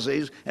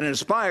prophecies and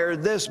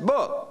inspired this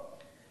book.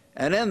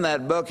 And in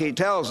that book, he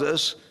tells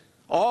us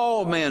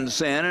all men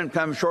sin and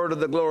come short of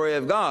the glory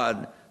of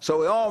God. So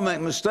we all make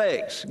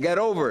mistakes. Get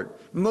over it.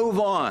 Move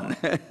on.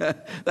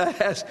 That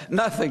has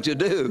nothing to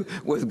do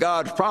with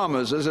God's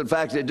promises. In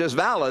fact, it just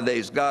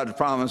validates God's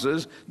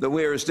promises that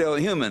we are still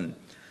human.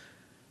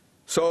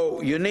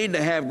 So you need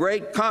to have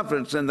great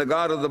confidence in the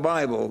God of the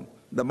Bible.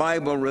 The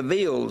Bible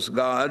reveals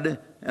God,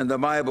 and the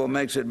Bible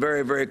makes it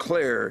very, very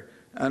clear.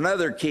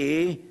 Another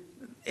key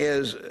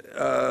is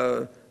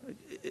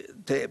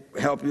to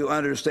help you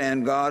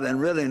understand God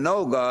and really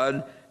know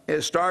God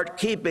is start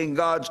keeping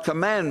God's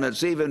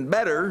commandments. Even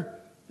better,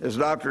 as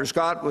Dr.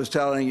 Scott was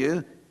telling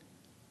you,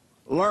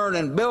 learn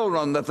and build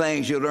on the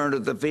things you learned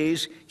at the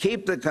feast.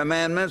 Keep the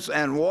commandments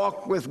and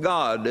walk with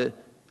God.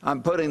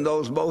 I'm putting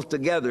those both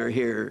together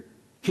here.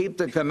 Keep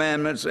the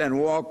commandments and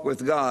walk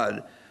with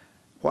God.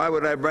 Why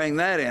would I bring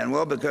that in?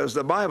 Well, because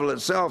the Bible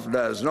itself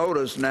does.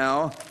 Notice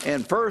now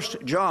in 1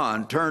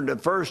 John, turn to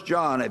 1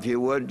 John, if you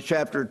would,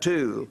 chapter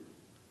 2.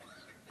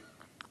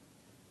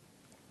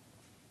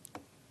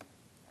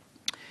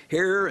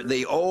 Here,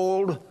 the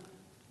old,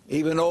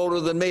 even older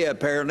than me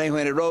apparently,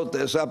 when he wrote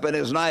this up in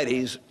his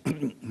 90s,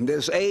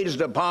 this aged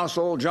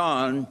apostle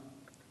John,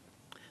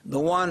 the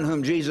one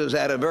whom Jesus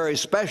had a very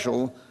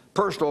special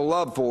personal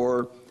love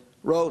for,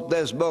 wrote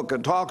this book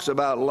and talks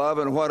about love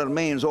and what it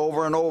means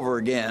over and over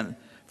again.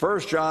 1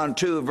 John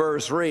 2,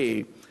 verse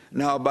 3.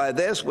 Now by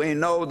this we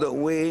know that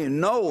we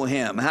know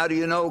him. How do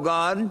you know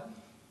God?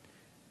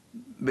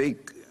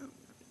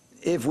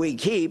 If we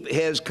keep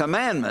his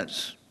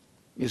commandments.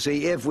 You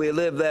see, if we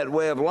live that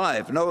way of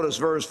life. Notice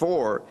verse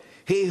 4.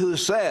 He who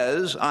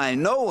says, I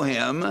know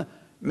him,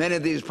 many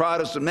of these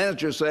Protestant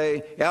ministers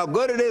say, how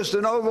good it is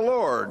to know the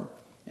Lord.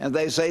 And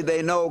they say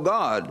they know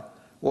God.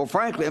 Well,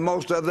 frankly,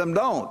 most of them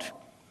don't.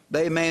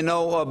 They may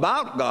know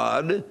about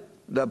God.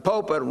 The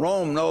Pope at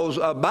Rome knows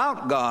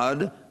about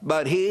God,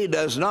 but he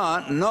does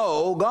not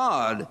know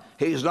God.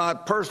 He's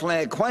not personally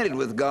acquainted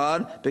with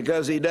God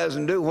because he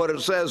doesn't do what it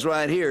says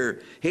right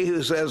here. He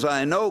who says,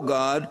 I know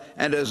God,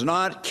 and does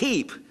not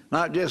keep,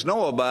 not just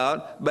know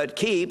about, but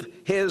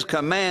keep his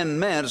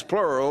commandments,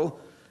 plural,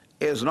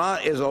 is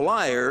a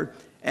liar,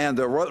 and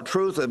the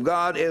truth of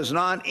God is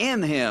not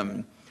in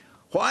him.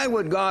 Why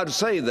would God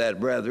say that,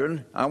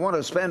 brethren? I want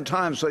to spend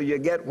time so you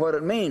get what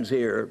it means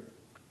here.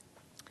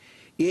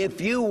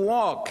 If you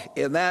walk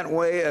in that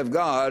way of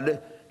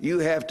God, you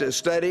have to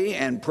study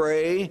and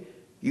pray.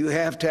 You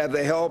have to have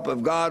the help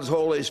of God's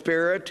Holy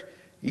Spirit.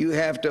 You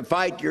have to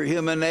fight your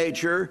human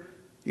nature.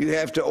 You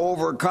have to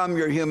overcome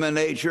your human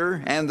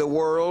nature and the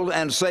world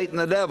and Satan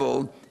the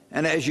devil.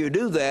 And as you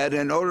do that,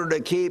 in order to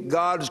keep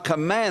God's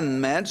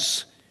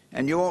commandments,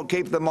 and you won't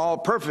keep them all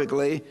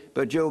perfectly,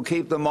 but you'll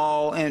keep them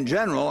all in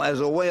general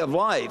as a way of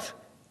life.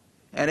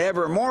 And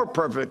ever more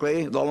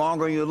perfectly, the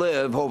longer you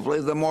live, hopefully,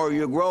 the more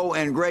you grow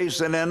in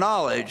grace and in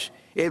knowledge.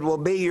 It will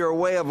be your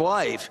way of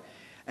life.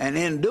 And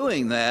in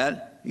doing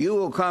that, you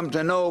will come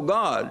to know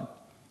God.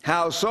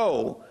 How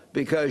so?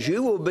 Because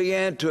you will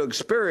begin to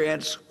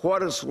experience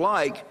what it's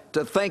like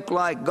to think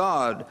like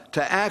God,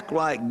 to act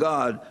like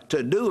God,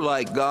 to do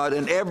like God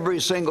in every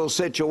single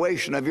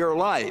situation of your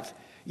life.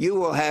 You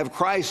will have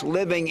Christ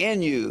living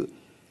in you.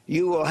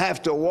 You will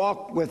have to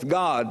walk with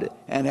God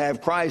and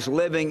have Christ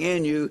living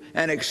in you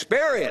and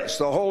experience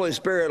the Holy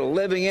Spirit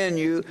living in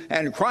you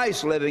and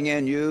Christ living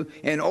in you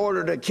in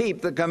order to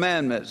keep the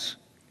commandments.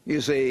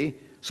 You see,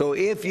 so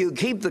if you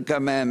keep the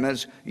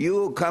commandments, you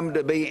will come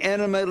to be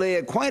intimately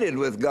acquainted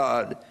with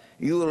God.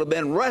 You will have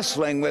been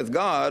wrestling with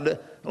God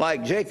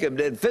like Jacob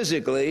did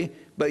physically,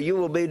 but you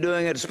will be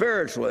doing it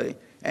spiritually,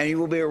 and you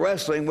will be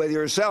wrestling with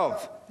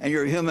yourself and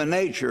your human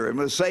nature and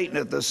with Satan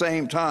at the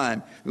same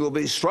time. You will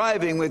be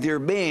striving with your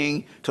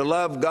being to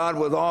love God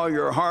with all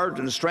your heart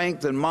and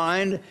strength and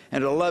mind,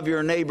 and to love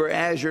your neighbor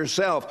as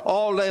yourself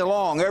all day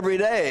long, every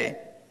day.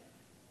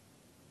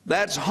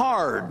 That's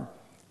hard.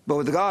 But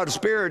with God's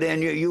Spirit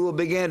in you, you will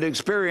begin to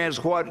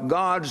experience what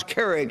God's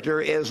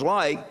character is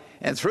like.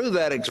 And through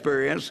that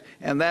experience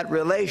and that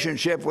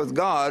relationship with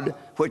God,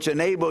 which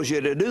enables you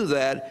to do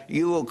that,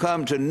 you will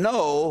come to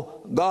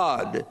know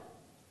God.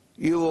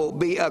 You will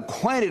be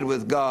acquainted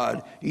with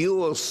God. You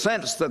will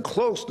sense the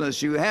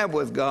closeness you have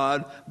with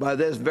God by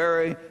this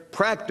very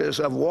practice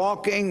of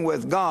walking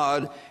with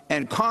God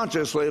and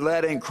consciously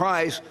letting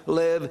Christ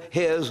live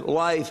his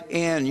life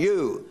in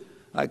you.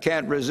 I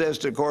can't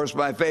resist, of course,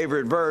 my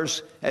favorite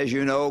verse, as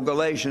you know,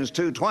 Galatians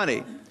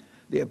 2:20.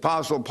 The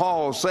Apostle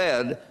Paul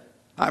said,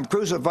 I'm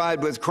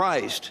crucified with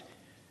Christ.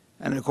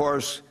 And, of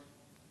course,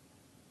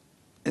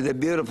 in the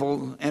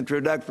beautiful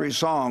introductory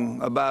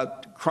song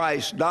about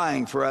Christ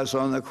dying for us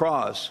on the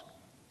cross,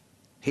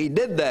 he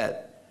did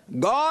that.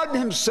 God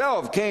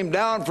himself came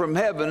down from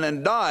heaven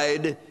and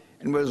died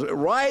and was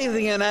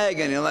writhing in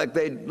agony like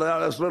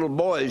us little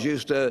boys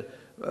used to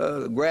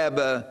grab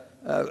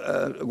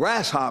a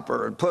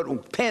grasshopper and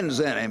put pins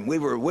in him. We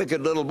were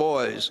wicked little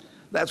boys.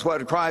 That's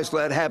what Christ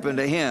let happen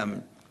to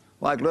him,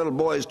 like little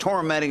boys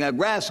tormenting a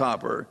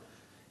grasshopper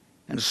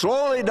and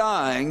slowly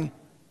dying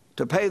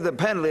to pay the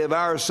penalty of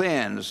our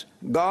sins.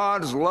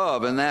 God's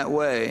love in that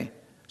way.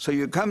 So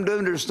you come to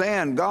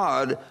understand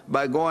God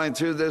by going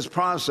through this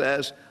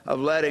process of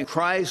letting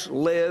Christ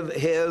live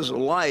his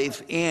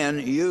life in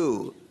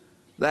you.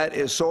 That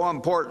is so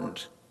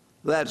important.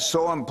 That's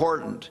so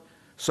important.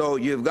 So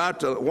you've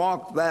got to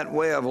walk that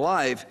way of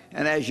life,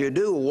 and as you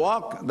do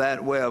walk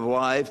that way of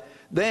life,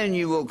 then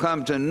you will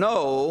come to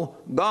know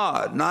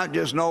God. Not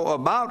just know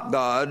about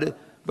God,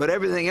 but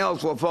everything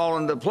else will fall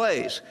into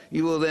place.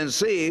 You will then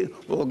see,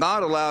 well,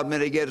 God allowed me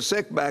to get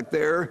sick back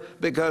there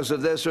because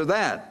of this or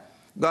that.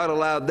 God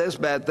allowed this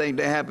bad thing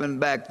to happen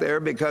back there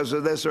because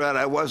of this or that.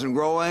 I wasn't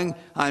growing.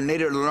 I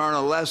needed to learn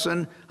a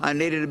lesson. I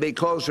needed to be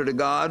closer to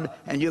God.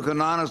 And you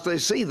can honestly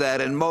see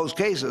that in most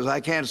cases. I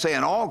can't say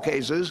in all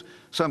cases.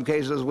 Some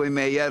cases we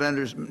may yet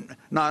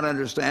not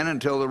understand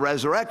until the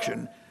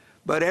resurrection.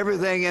 But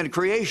everything in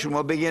creation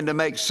will begin to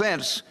make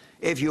sense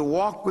If you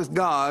walk with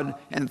God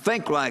and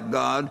think like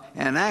God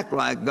and act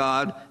like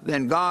God,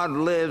 then God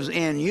lives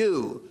in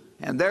you.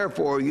 And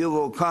therefore, you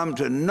will come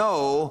to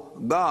know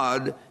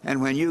God.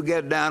 And when you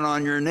get down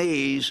on your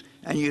knees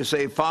and you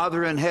say,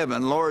 Father in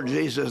heaven, Lord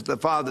Jesus, the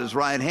Father's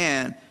right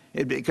hand,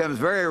 it becomes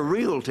very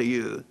real to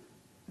you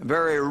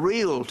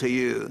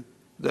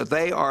that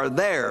they are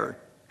there.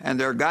 And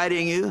they're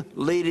guiding you,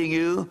 leading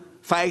you,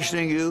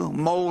 fashioning you,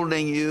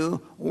 molding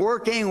you,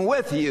 working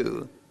with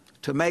you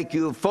to make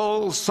you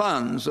full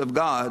sons of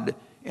God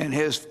in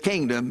His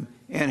kingdom,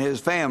 in His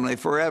family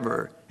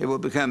forever. It will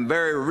become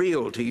very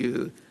real to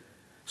you.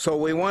 So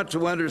we want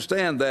to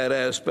understand that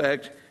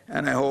aspect,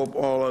 and I hope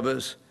all of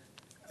us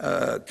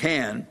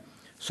can.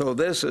 So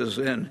this is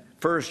in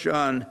 1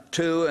 John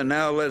 2, and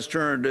now let's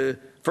turn to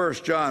 1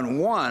 John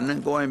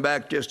 1, going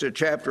back just to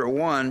chapter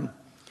 1.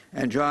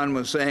 And John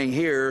was saying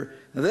here,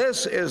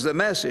 this is the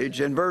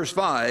message, in verse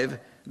 5,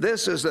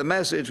 this is the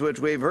message which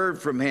we've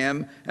heard from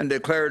Him and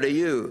declare to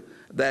you,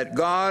 that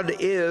God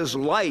is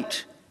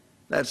light.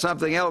 That's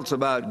something else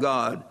about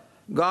God.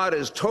 God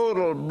is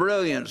total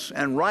brilliance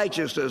and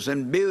righteousness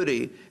and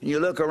beauty. And you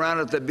look around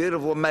at the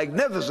beautiful,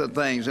 magnificent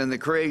things in the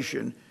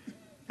creation,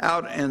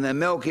 out in the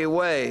Milky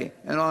Way,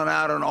 and on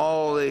out in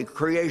all the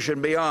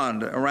creation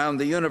beyond, around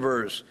the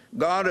universe.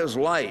 God is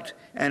light,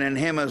 and in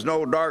Him is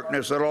no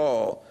darkness at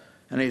all.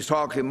 And He's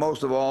talking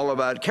most of all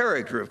about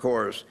character, of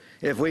course.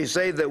 If we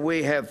say that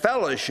we have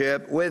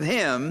fellowship with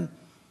Him,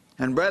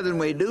 and brethren,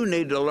 we do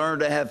need to learn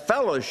to have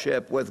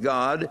fellowship with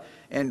God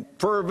in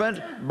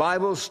fervent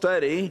Bible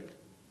study,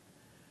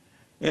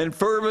 in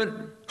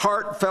fervent,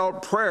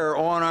 heartfelt prayer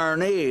on our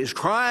knees,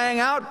 crying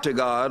out to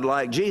God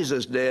like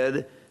Jesus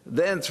did.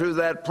 Then through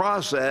that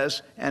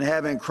process and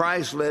having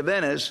Christ live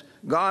in us,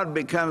 God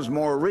becomes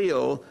more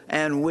real,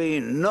 and we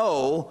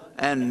know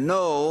and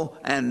know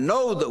and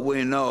know that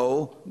we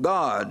know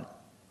God.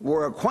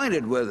 We're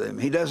acquainted with Him.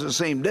 He doesn't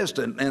seem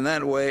distant in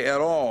that way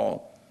at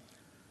all.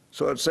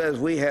 So it says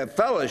we have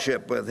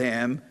fellowship with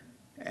Him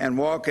and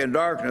walk in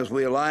darkness.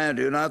 We lie and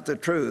do not the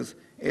truth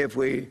if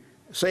we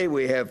say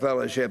we have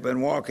fellowship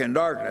and walk in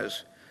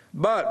darkness.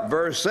 But,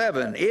 verse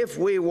 7, if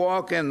we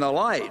walk in the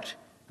light,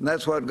 and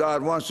that's what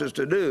God wants us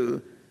to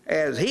do,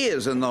 as He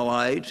is in the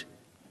light,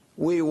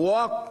 we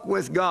walk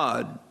with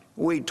God,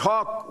 we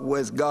talk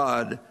with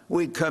God,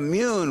 we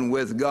commune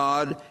with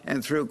God,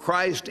 and through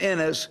Christ in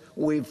us,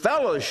 we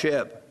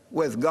fellowship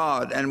with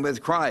God and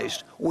with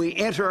Christ. We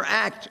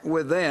interact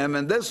with them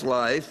in this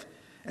life,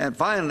 and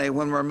finally,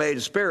 when we're made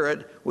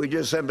spirit, we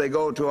just simply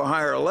go to a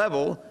higher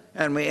level,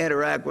 and we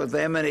interact with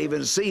them and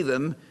even see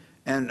them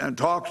and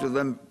talk to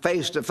them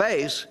face to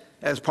face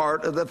as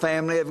part of the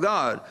family of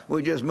God.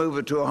 We just move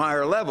it to a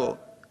higher level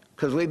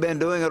because we've been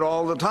doing it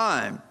all the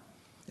time.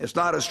 It's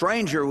not a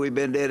stranger we've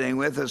been dealing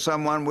with, it's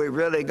someone we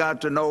really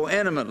got to know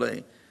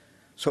intimately.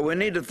 So we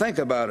need to think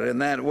about it in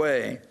that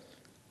way.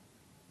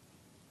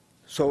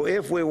 So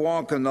if we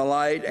walk in the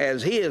light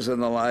as He is in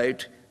the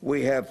light,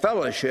 we have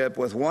fellowship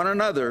with one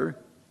another.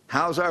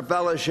 How's our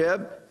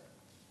fellowship?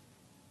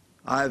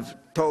 I've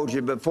told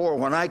you before,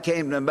 when I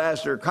came to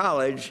Ambassador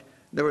College,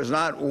 there was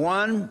not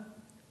one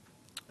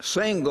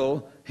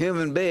single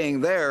human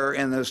being there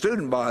in the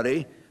student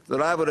body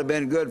that I would have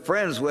been good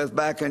friends with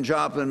back in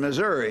Joplin,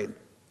 Missouri.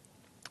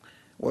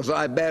 Was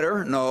I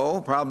better?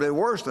 No, probably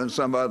worse than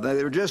somebody.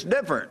 They were just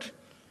different.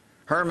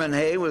 Herman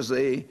Hay was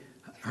the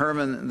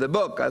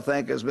book, I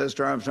think, as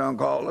Mr. Armstrong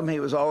called him. He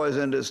was always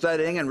into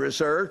studying and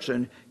research,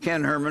 and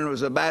Ken Herman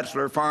was a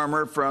bachelor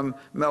farmer from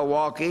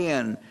Milwaukee,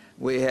 and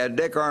we had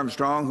Dick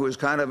Armstrong, who was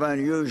kind of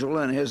unusual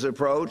in his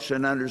approach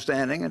and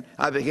understanding, and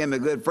I became a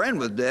good friend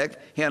with Dick.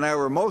 He and I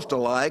were most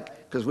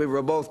alike because we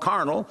were both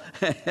carnal.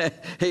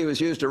 He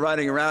was used to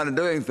running around and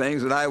doing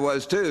things, and I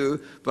was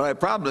too, but I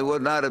probably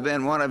would not have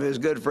been one of his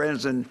good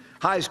friends in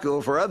high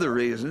school for other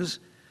reasons,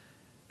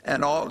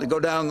 and all to go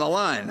down the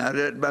line.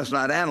 I must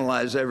not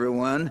analyze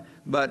everyone,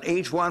 but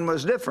each one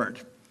was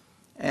different.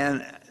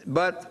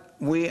 But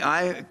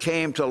I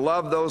came to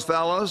love those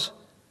fellows.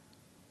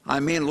 I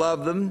mean,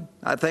 love them.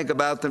 I think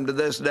about them to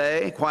this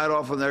day. Quite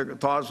often their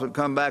thoughts would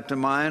come back to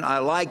mind. I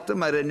liked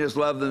them. I didn't just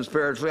love them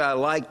spiritually. I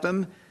liked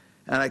them.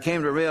 And I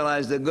came to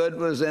realize the good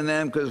was in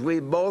them because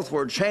we both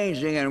were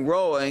changing and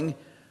growing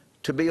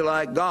to be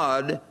like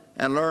God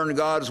and learn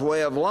God's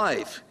way of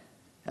life.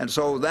 And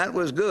so that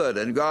was good.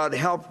 And God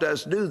helped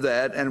us do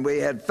that. And we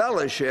had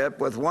fellowship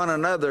with one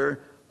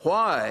another.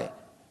 Why?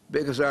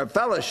 Because our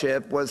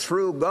fellowship was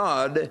through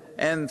God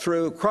and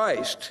through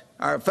Christ.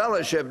 Our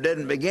fellowship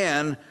didn't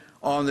begin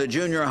on the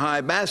junior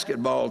high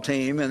basketball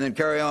team and then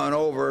carry on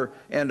over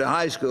into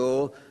high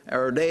school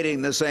or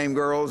dating the same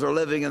girls or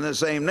living in the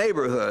same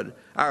neighborhood.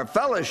 Our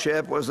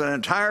fellowship was an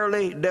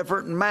entirely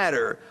different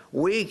matter.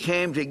 We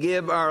came to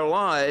give our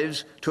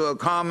lives to a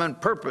common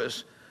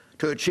purpose,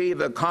 to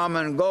achieve a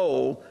common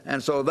goal,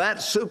 and so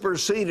that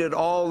superseded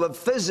all the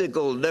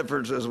physical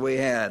differences we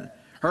had.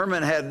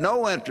 Herman had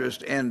no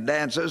interest in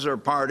dances or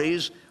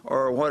parties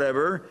or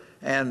whatever,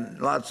 and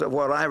lots of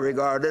what I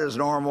regarded as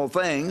normal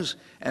things,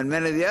 and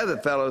many of the other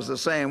fellows the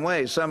same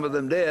way. Some of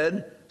them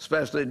did,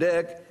 especially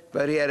Dick,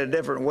 but he had a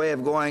different way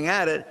of going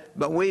at it.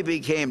 But we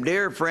became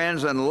dear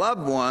friends and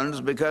loved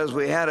ones because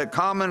we had a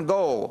common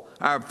goal.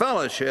 Our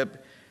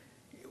fellowship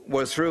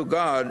was through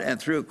God and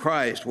through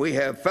Christ. We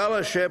have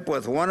fellowship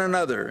with one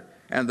another,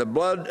 and the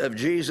blood of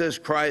Jesus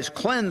Christ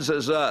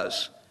cleanses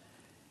us.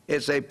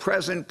 It's a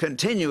present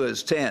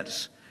continuous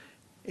tense.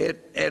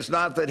 It's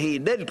not that he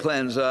did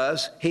cleanse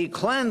us. He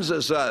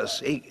cleanses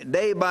us.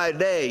 Day by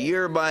day,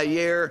 year by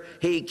year,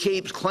 he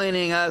keeps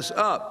cleaning us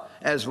up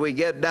as we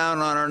get down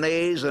on our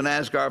knees and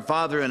ask our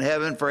Father in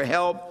heaven for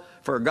help,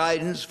 for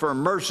guidance, for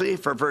mercy,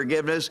 for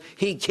forgiveness.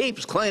 He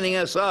keeps cleaning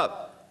us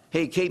up.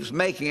 He keeps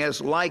making us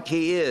like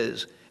he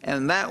is.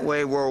 And that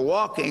way we're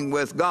walking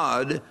with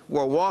God,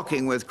 we're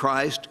walking with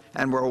Christ,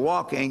 and we're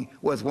walking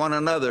with one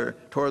another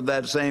toward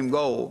that same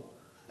goal.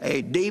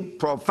 A deep,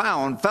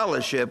 profound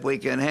fellowship we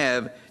can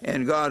have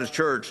in God's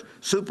church,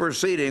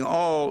 superseding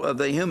all of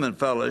the human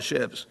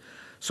fellowships.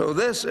 So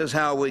this is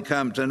how we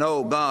come to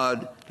know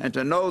God and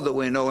to know that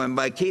we know him,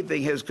 by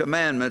keeping his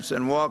commandments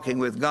and walking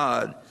with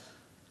God.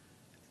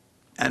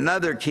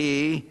 Another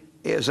key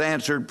is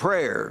answered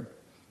prayer.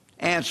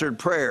 Answered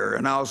prayer,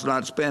 and I'll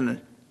not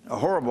spend a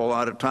horrible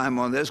lot of time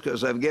on this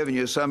because I've given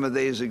you some of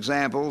these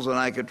examples and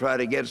I could try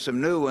to get some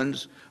new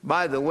ones.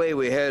 By the way,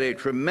 we had a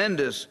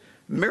tremendous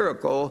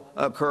miracle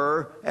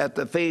occur at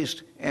the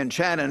feast in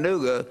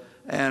Chattanooga,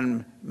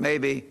 and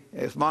maybe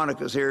if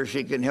Monica's here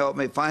she can help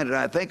me find it.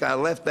 I think I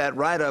left that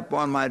right up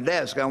on my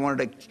desk.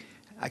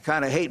 I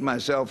kind of hate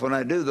myself when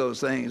I do those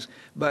things,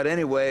 but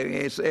anyway,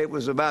 it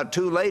was about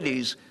two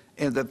ladies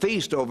in the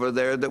feast over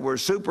there that were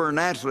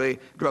supernaturally,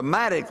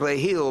 dramatically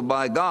healed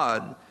by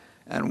God.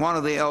 And one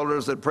of the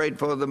elders that prayed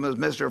for them was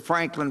Mr.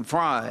 Franklin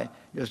Fry,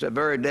 just a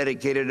very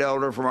dedicated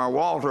elder from our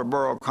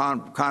Walterboro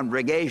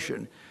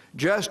congregation.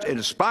 Just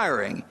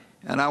inspiring,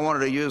 and I wanted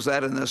to use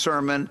that in the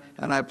sermon,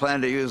 and I plan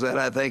to use that,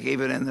 I think,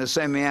 even in the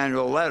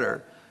semi-annual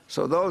letter.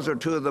 So those are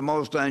two of the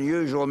most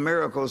unusual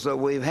miracles that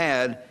we've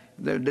had.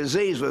 The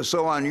disease was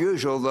so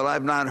unusual that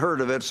I've not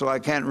heard of it, so I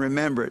can't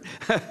remember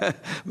it.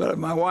 But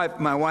my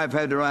wife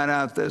had to write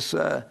out this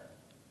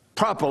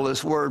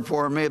propolis word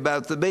for me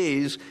about the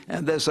bees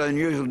and this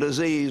unusual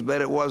disease, but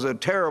it was a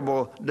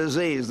terrible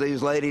disease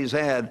these ladies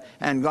had,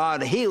 and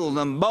God healed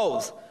them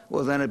both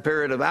within a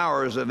period of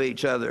hours of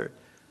each other.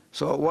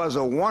 So it was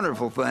a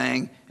wonderful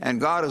thing, and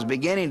God is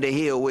beginning to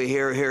heal, we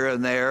hear here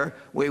and there.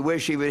 We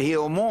wish he would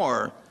heal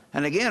more.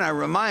 And again, I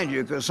remind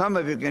you, because some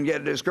of you can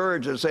get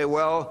discouraged and say,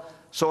 well,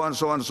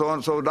 so-and-so and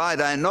so-and-so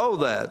died. I know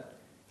that.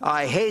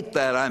 I hate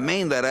that. I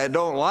mean that. I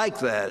don't like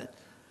that.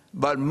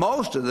 But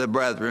most of the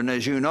brethren,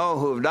 as you know,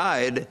 who've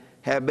died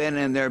have been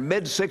in their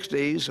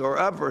mid-60s or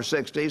upper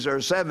 60s or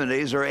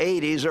 70s or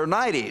 80s or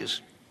 90s.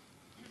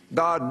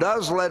 God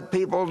does let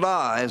people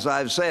die, as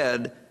I've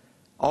said,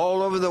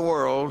 all over the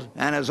world,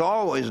 and has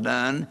always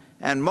done,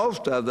 and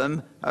most of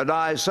them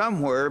die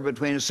somewhere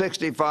between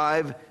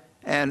 65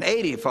 and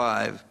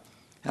 85.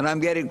 And I'm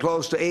getting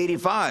close to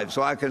 85,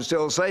 so I can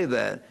still say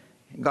that.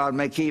 God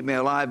may keep me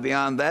alive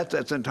beyond that.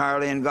 That's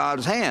entirely in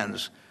God's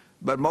hands.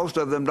 But most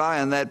of them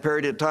die in that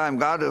period of time.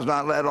 God does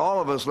not let all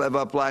of us live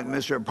up like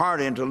Mr.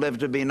 Parton to live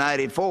to be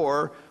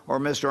 94, or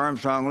Mr.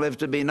 Armstrong live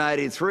to be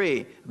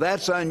 93.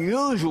 That's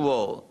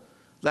unusual.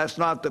 That's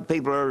not that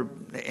people are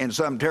in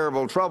some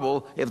terrible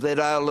trouble if they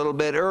die a little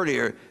bit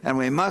earlier. And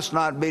we must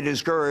not be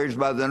discouraged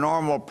by the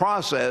normal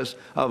process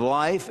of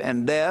life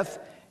and death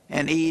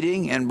and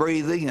eating and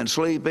breathing and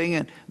sleeping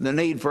and the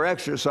need for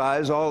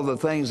exercise, all the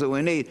things that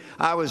we need.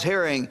 I was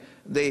hearing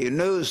the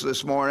news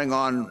this morning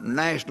on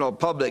National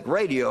Public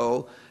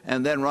Radio,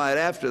 and then right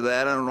after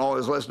that, I don't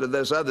always listen to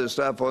this other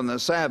stuff on the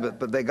Sabbath,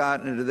 but they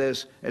got into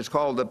this, it's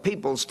called the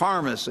People's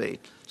Pharmacy.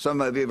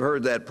 Some of you have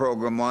heard that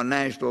program on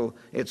National.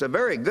 It's a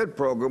very good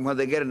program when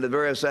they get into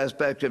various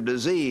aspects of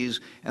disease,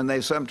 and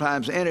they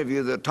sometimes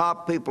interview the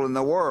top people in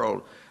the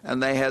world.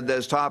 And they had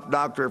this top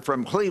doctor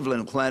from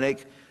Cleveland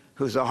Clinic,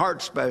 who's a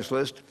heart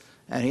specialist,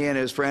 and he and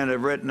his friend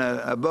have written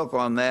a book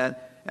on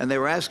that. And they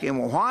were asking him,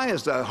 well, why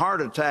is the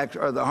heart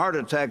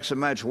attack so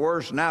much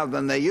worse now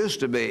than they used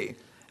to be?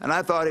 And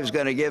I thought he was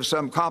going to give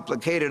some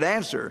complicated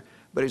answer.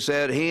 But he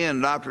said he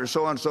and Dr.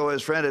 So-and-so,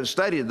 his friend, have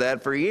studied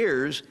that for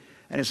years.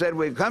 And he said,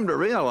 we've come to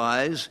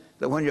realize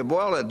that when you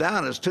boil it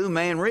down, it's two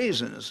main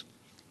reasons.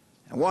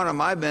 And one of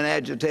them I've been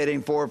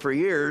agitating for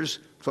years,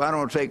 so I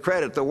don't take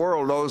credit. The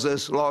world knows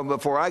this long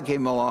before I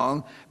came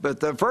along. But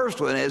the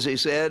first one is, he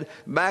said,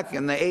 back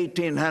in the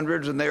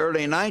 1800s and the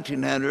early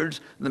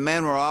 1900s, the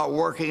men were out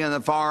working in the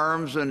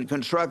farms and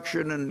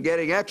construction and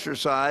getting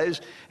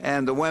exercise,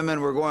 and the women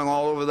were going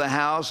all over the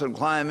house and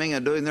climbing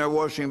and doing their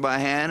washing by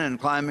hand and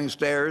climbing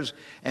stairs,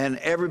 and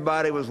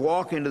everybody was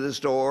walking to the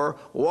store,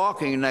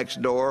 walking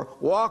next door,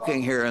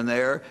 walking here and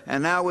there,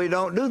 and now we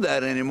don't do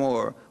that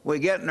anymore. We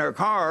get in our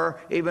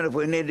car, even if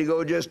we need to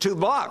go just 2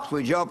 blocks,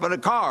 we jump in a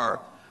car.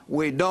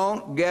 We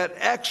don't get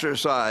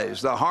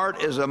exercise. The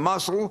heart is a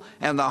muscle,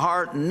 and the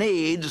heart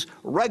needs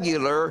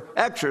regular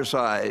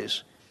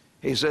exercise.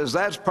 He says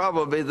that's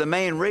probably the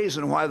main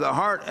reason why the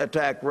heart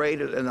attack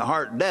rate and the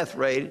heart death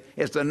rate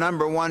is the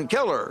 #1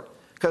 killer,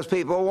 because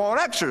people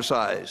won't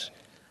exercise.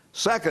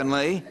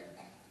 Secondly,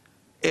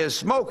 is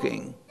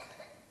smoking.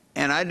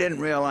 And I didn't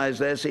realize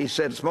this. He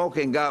said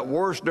smoking got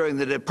worse during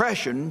the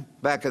Depression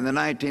back in the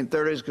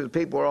 1930s because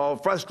people were all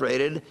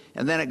frustrated,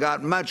 and then it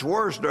got much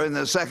worse during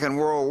the Second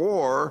World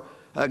War.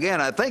 Again,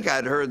 I think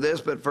I'd heard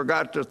this but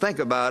forgot to think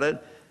about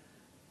it.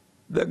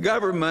 The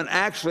government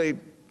actually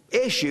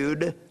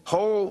issued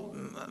whole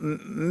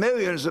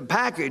millions of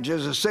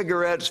packages of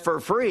cigarettes for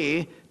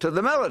free to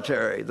the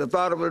military. They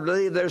thought it would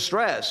relieve their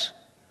stress.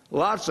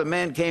 Lots of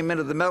men came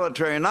into the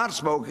military not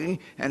smoking,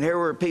 and here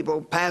were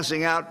people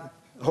passing out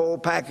whole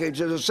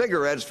packages of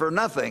cigarettes for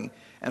nothing.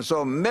 And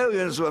so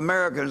millions of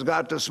Americans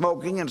got to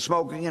smoking and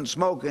smoking and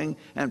smoking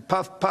and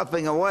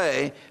puffing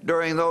away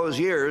during those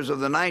years of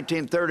the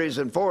 1930s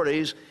and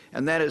 40s.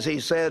 And then, as he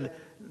said,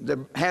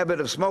 the habit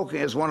of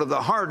smoking is one of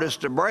the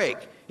hardest to break.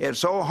 It's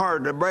so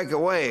hard to break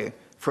away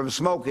from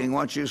smoking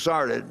once you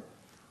started.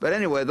 But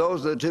anyway,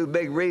 those are the two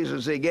big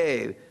reasons he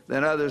gave.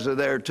 Then others are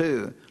there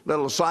too.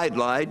 Little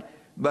sidelight.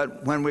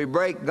 But when we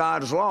break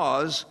God's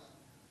laws,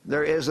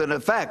 there is an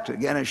effect.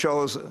 Again, it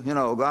shows,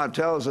 God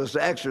tells us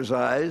to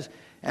exercise.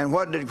 And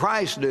what did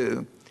Christ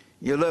do?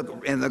 You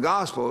look in the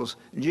Gospels,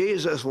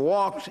 Jesus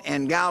walked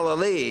in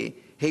Galilee.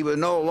 He would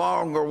no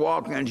longer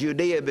walk in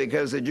Judea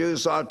because the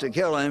Jews sought to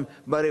kill him,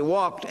 but he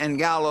walked in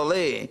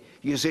Galilee.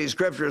 You see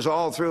scriptures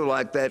all through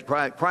like that.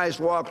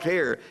 Christ walked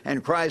here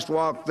and Christ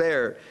walked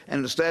there.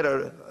 And instead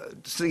of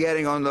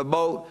getting on the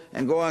boat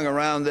and going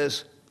around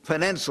this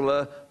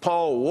peninsula,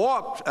 Paul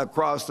walked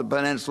across the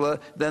peninsula.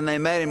 Then they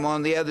met him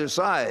on the other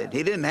side.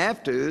 He didn't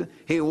have to.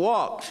 He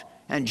walked.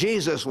 And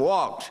Jesus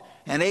walked.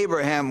 And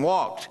Abraham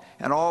walked.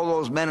 And all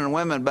those men and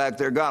women back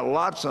there got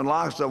lots and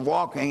lots of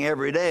walking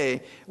every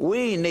day.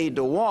 We need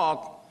to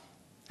walk.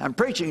 I'm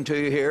preaching to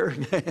you here.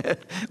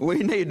 We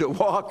need to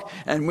walk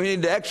and we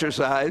need to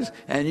exercise,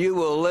 and you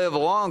will live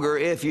longer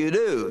if you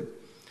do.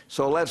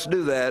 So let's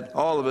do that,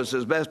 all of us,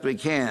 as best we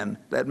can.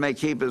 That may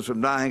keep us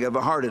from dying of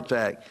a heart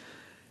attack.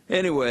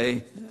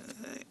 Anyway,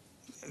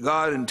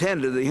 God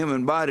intended the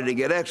human body to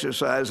get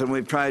exercise, and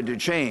we've tried to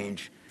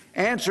change.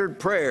 Answered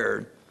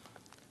prayer.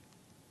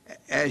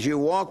 As you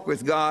walk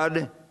with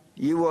God,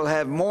 you will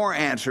have more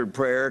answered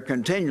prayer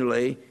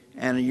continually,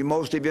 and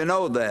most of you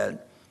know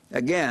that.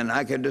 Again,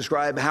 I can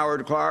describe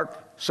Howard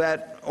Clark,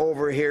 sat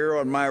over here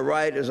on my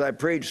right as I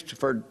preached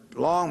for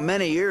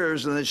many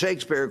years in the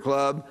Shakespeare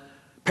Club,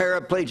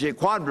 paraplegic,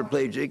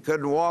 quadriplegic,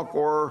 couldn't walk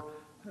or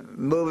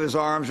move his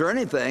arms or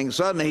anything.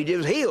 Suddenly he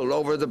was healed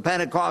over the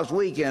Pentecost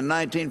weekend,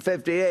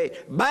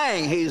 1958.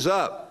 Bang, he's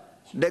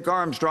up. Dick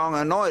Armstrong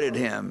anointed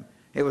him.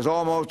 It was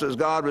almost as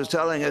God was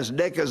telling us,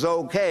 Dick is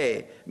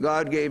okay.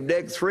 God gave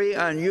Dick 3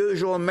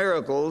 unusual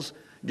miracles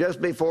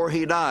just before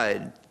he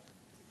died.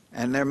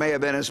 And there may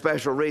have been a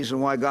special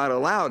reason why God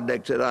allowed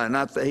Dick to die.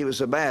 Not that he was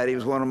so bad. He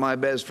was one of my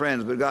best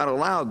friends, but God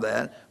allowed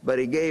that. But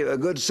he gave a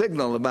good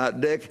signal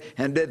about Dick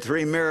and did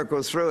 3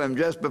 miracles through him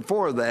just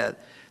before that.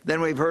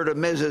 Then we've heard of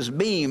Mrs.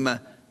 Beam,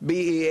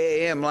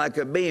 B-E-A-M, like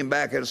a beam,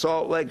 back in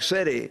Salt Lake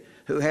City,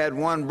 who had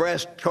one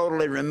breast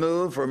totally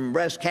removed from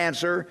breast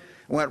cancer,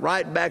 went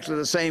right back to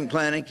the same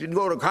clinic. She didn't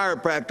go to a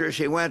chiropractor.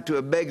 She went to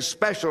a big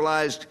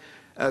specialized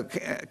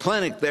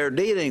clinic there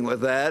dealing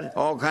with that,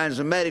 all kinds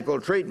of medical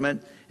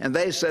treatment. And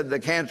they said the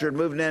cancer had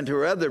moved into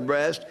her other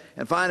breast,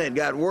 and finally it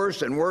got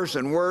worse and worse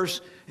and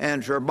worse,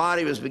 and her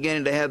body was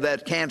beginning to have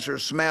that cancer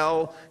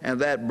smell and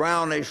that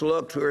brownish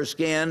look to her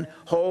skin.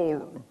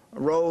 Whole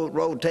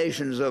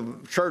rotations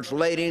of church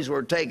ladies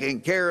were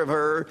taking care of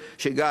her.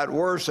 She got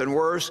worse and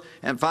worse,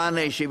 and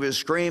finally she was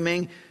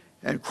screaming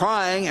and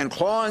crying and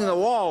clawing the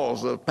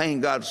walls. The pain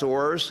got so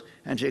worse,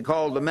 and she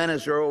called the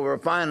minister over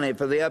finally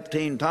for the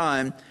upteen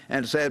time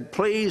and said,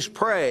 please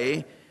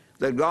pray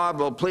that God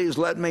will please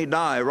let me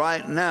die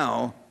right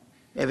now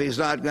if he's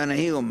not going to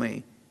heal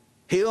me.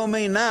 Heal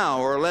me now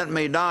or let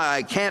me die.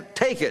 I can't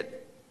take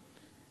it.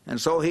 And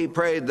so he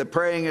prayed the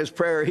prayingest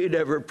prayer he'd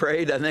ever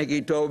prayed. I think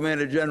he told me in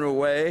a general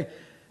way.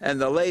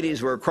 And the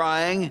ladies were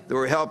crying. They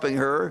were helping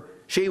her.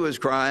 She was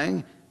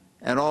crying.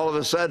 And all of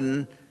a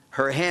sudden,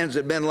 her hands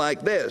had been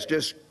like this,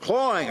 just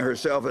clawing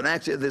herself. And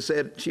actually, they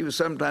said she was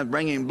sometimes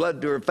bringing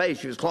blood to her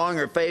face. She was clawing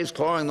her face,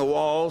 clawing the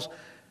walls.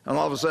 And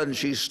all of a sudden,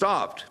 she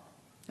stopped.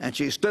 And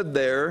she stood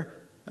there,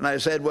 and I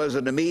said, was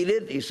it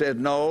immediate? He said,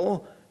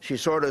 no. She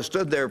sort of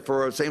stood there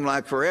for, it seemed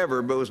like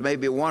forever, but it was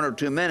maybe 1 or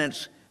 2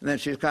 minutes, and then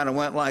she kind of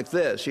went like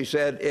this. She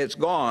said, it's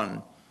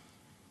gone.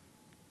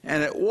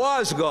 And it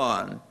was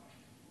gone,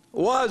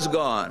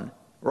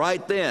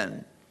 right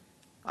then.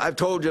 I've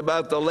told you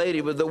about the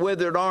lady with the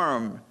withered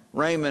arm.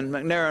 Raymond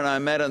McNair and I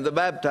met on the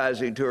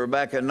baptizing tour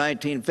back in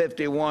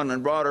 1951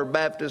 and brought her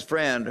Baptist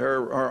friend.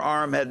 Her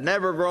arm had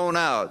never grown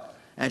out.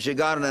 And she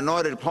got an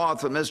anointed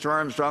cloth from Mr.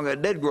 Armstrong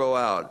that did grow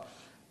out.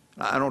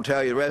 I don't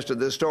tell you the rest of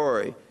the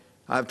story.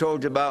 I've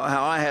told you about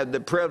how I had the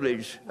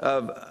privilege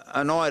of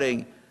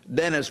anointing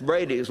Dennis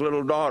Brady's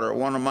little daughter,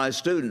 one of my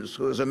students,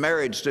 who was a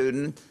married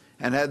student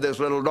and had this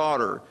little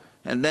daughter.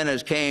 And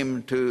Dennis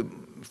came to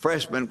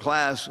freshman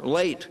class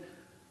late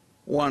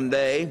one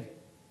day,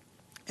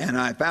 and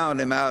I found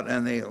him out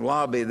in the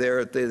lobby there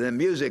at the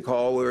music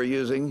hall we were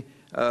using,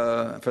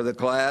 for the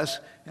class.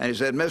 And he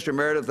said, "Mr.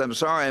 Meredith, I'm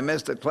sorry I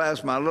missed the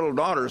class. My little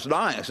daughter's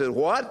dying." I said,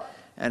 "What?"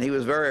 And he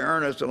was very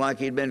earnest and like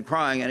he'd been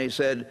crying. And he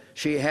said,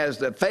 "She has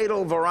the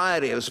fatal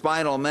variety of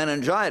spinal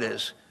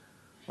meningitis."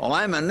 Well,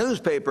 I'm a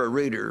newspaper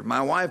reader.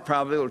 My wife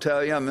probably will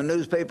tell you I'm a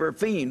newspaper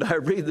fiend. I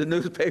read the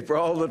newspaper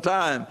all the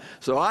time.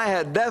 So I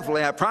had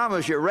definitely, I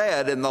promise you,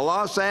 read in the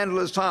Los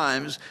Angeles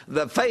Times,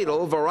 the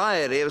fatal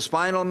variety of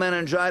spinal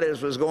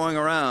meningitis was going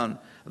around.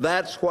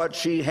 That's what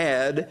she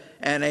had,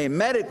 and a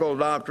medical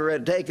doctor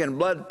had taken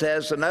blood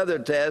tests and other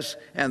tests,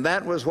 and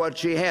that was what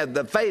she had,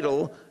 the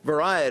fatal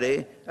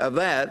variety of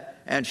that.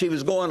 And she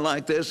was going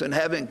like this and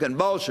having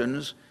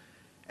convulsions.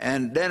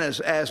 And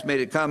Dennis asked me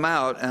to come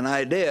out, and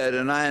I did,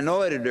 and I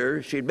anointed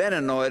her. She'd been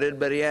anointed,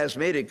 but he asked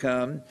me to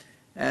come.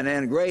 And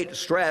in great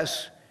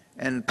stress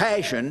and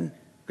passion,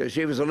 because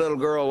she was a little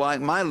girl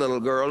like my little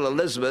girl,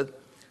 Elizabeth,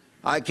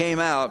 I came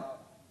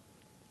out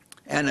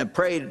and I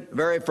prayed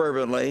very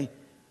fervently,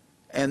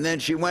 and then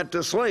she went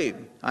to sleep.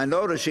 I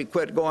noticed she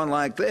quit going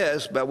like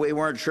this, but we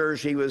weren't sure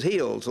she was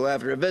healed. So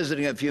after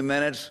visiting a few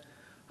minutes,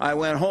 I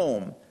went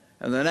home.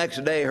 And the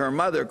next day, her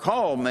mother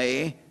called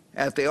me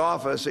at the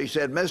office. He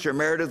said, "Mr.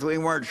 Meredith, we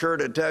weren't sure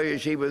to tell you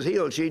she was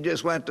healed. She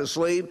just went to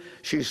sleep.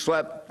 She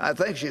slept, I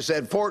think she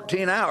said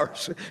 14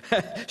 hours.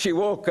 She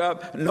woke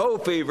up, no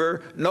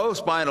fever, no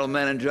spinal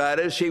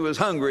meningitis. She was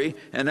hungry,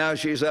 and now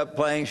she's up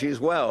playing. She's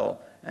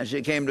well." And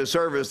she came to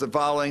service the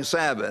following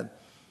Sabbath.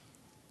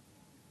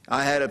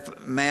 I had a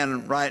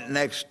man right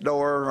next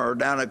door or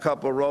down a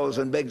couple of rows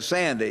in Big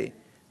Sandy.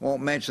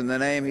 Won't mention the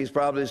name. He's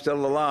probably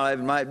still alive,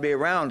 might be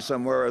around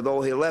somewhere,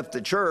 though he left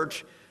the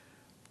church.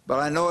 But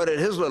I know it at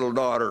his little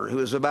daughter who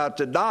was about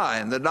to die,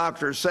 and the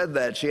doctor said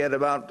that she had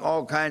about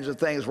all kinds of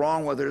things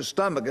wrong with her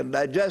stomach and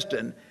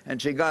digestion,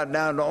 and she got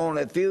down to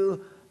only a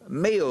few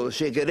meals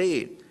she could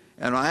eat.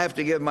 And I have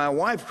to give my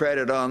wife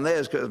credit on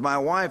this, because my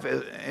wife,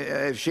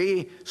 if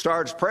she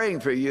starts praying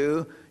for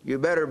you, you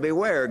better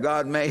beware.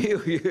 God may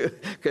heal you,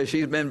 because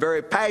she's been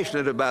very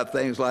passionate about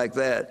things like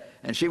that.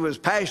 And she was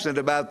passionate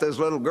about this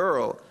little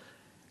girl.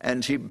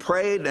 And she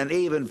prayed and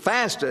even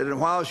fasted, and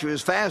while she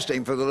was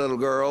fasting for the little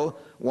girl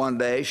one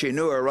day, she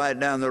knew her right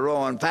down the row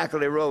on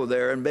Faculty Row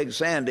there in Big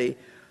Sandy.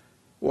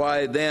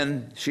 Why,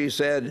 then she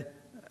said,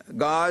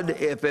 "God,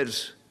 if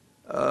it's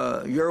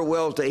your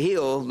will to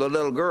heal the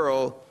little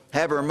girl,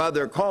 have her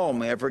mother call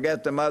me." I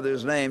forget the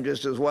mother's name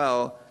just as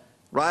well.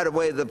 Right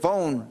away the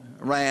phone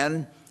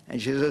rang,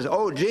 and she says,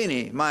 "Oh,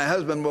 Jeannie, my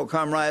husband will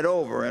come right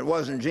over." It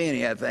wasn't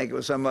Jeannie, I think it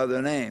was some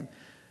other name.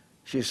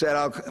 She said,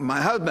 "My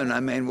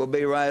husband, will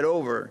be right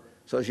over."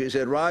 So she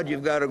said, "Rod,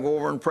 you've got to go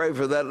over and pray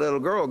for that little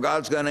girl.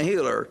 God's going to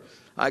heal her."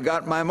 I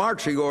got my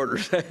marching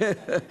orders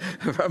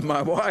from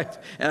my wife,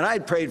 and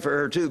I'd prayed for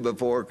her too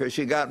before, because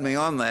she got me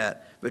on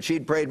that, but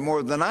she'd prayed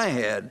more than I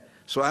had.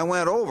 So I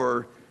went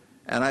over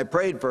and I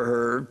prayed for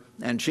her,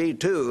 and she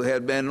too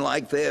had been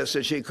like this,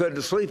 and she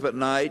couldn't sleep at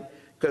night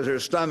because her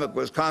stomach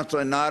was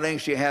constantly knotting.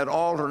 She had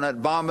alternate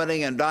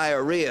vomiting and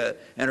diarrhea,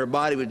 and her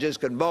body was just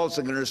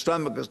convulsing, and her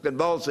stomach was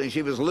convulsing.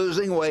 She was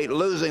losing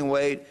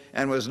weight,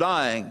 and was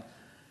dying.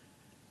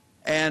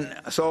 And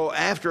so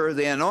after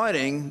the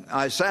anointing,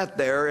 I sat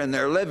there in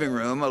their living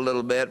room a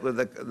little bit with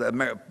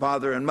the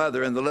father and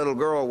mother, and the little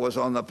girl was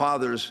on the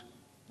father's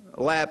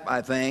lap,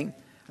 I think.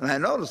 And I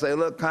noticed they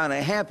looked kind of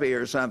happy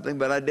or something,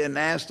 but I didn't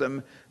ask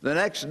them. The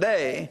next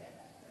day,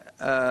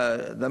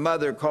 the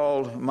mother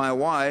called my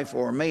wife,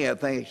 or me, I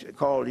think she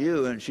called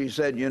you, and she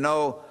said, "You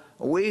know,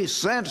 we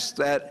sensed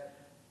that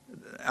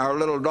our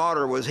little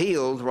daughter was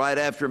healed right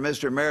after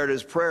Mr.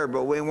 Meredith's prayer,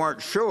 but we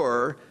weren't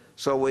sure,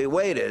 so we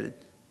waited."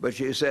 But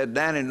she said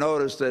Danny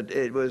noticed that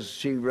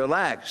she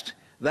relaxed.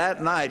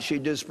 That night, she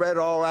just spread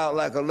all out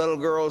like a little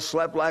girl,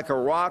 slept like a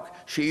rock.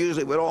 She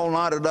usually would all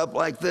knotted up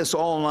like this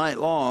all night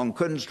long,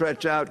 couldn't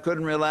stretch out,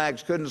 couldn't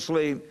relax, couldn't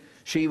sleep.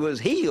 She was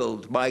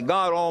healed by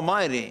God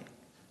Almighty.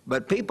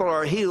 But people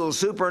are healed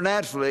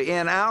supernaturally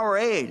in our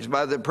age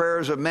by the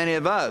prayers of many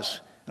of us.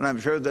 And I'm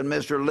sure that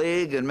Mr.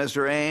 League and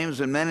Mr.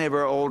 Ames and many of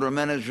our older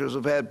ministers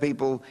have had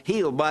people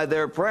healed by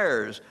their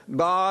prayers.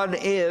 God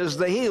is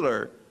the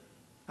healer.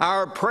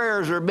 Our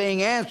prayers are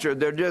being answered.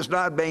 They're just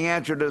not being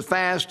answered as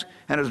fast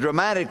and as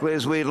dramatically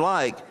as we'd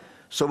like.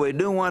 So we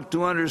do want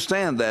to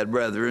understand that,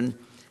 brethren,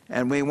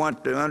 and we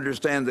want to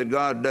understand that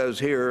God does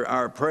hear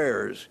our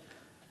prayers.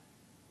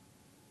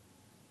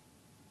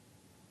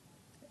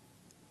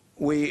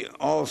 We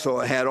also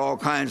had all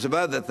kinds of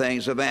other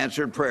things of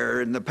answered prayer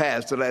in the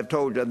past that I've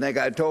told you. I think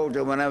I told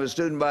you when I was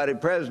student body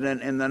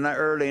president in the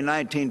early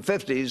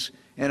 1950s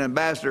in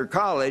Ambassador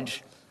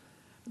College,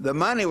 the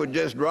money would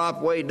just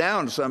drop way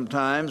down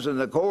sometimes, and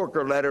the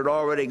coworker letter had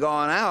already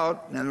gone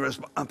out, and the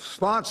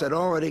response had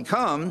already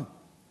come.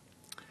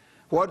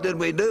 What did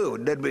we do?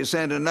 Did we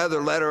send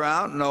another letter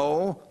out?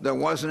 No. There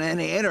wasn't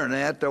any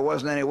internet. There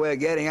wasn't any way of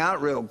getting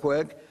out real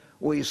quick.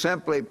 We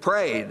simply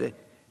prayed,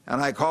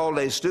 and I called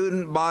a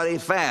student body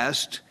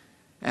fast,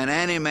 and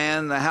Annie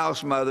Mann, the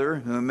house mother,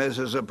 who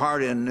Mrs.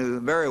 Apartian knew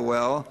very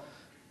well,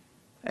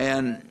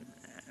 and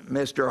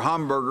Mr.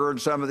 Homburger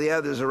and some of the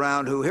others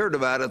around who heard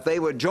about it, they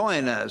would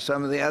join us,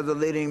 some of the other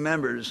leading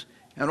members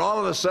and all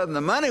of a sudden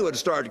the money would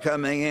start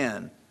coming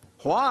in.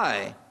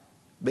 Why?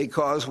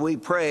 Because we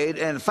prayed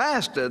and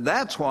fasted.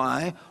 That's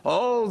why.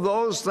 All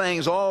those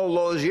things, all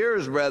those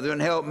years, brethren,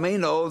 helped me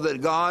know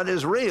that God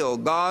is real.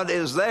 God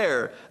is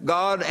there.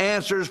 God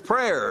answers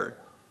prayer.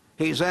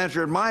 He's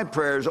answered my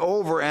prayers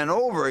over and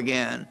over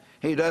again.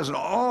 He doesn't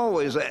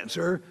always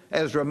answer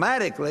as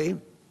dramatically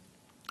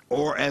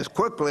or as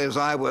quickly as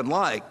I would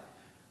like,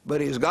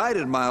 but he's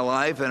guided my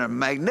life in a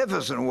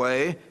magnificent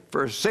way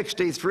for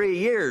 63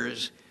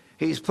 years.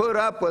 He's put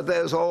up with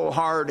this old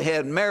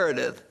hard-head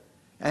Meredith,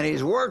 and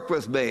he's worked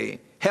with me,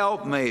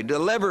 helped me,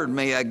 delivered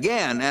me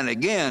again and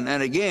again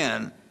and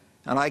again.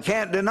 And I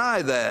can't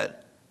deny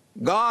that.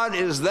 God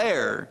is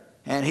there,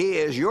 and he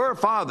is your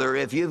Father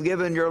if you've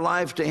given your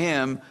life to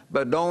him.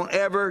 But don't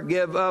ever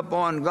give up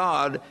on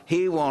God.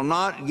 He will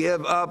not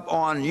give up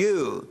on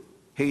you.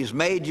 He's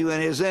made you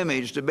in his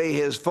image to be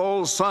his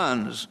full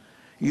sons.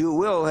 You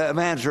will have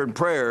answered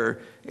prayer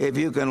if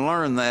you can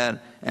learn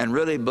that and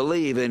really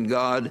believe in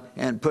God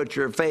and put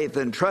your faith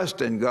and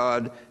trust in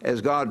God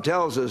as God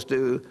tells us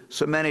to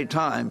so many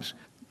times.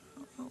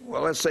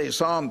 Well, let's say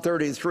Psalm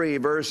 33,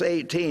 verse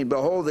 18,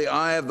 "Behold, the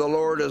eye of the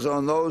Lord is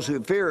on those who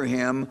fear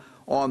him,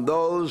 on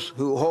those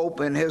who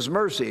hope in his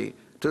mercy,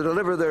 to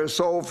deliver their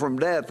soul from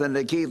death and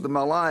to keep them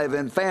alive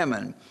in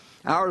famine."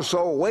 Our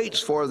soul waits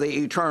for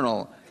the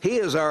eternal. He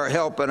is our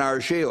help and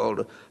our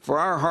shield, for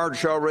our heart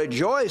shall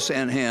rejoice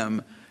in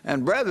him.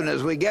 And brethren,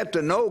 as we get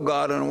to know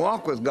God and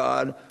walk with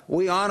God,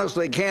 we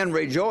honestly can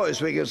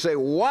rejoice. We can say,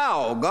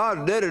 wow,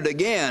 God did it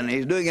again.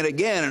 He's doing it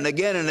again and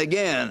again and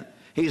again.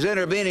 He's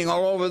intervening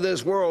all over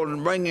this world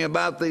and bringing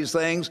about these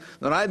things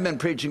that I've been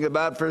preaching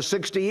about for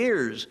 60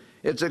 years.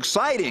 It's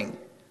exciting.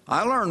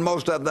 I learned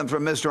most of them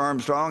from Mr.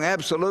 Armstrong,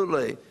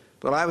 absolutely.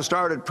 But I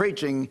started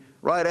preaching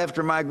right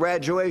after my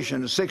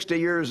graduation 60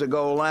 years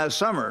ago last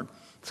summer.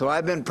 So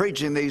I've been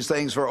preaching these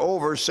things for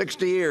over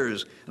 60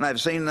 years, and I've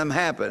seen them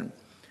happen.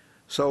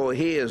 So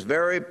he is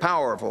very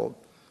powerful.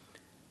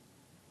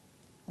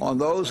 On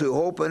those who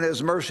hope in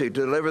his mercy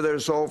to deliver their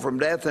soul from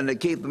death and to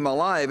keep them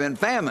alive in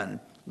famine.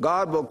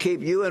 God will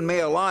keep you and me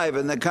alive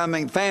in the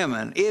coming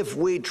famine if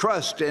we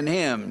trust in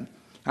him.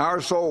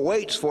 Our soul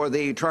waits for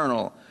the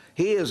eternal.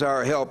 He is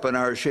our help and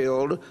our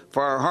shield,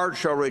 for our heart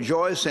shall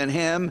rejoice in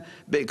him,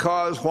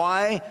 because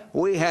why?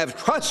 We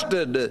have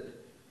trusted.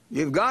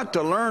 You've got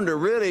to learn to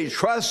really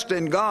trust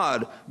in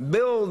God.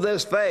 Build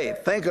this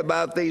faith. Think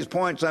about these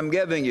points I'm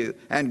giving you,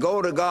 and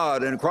go to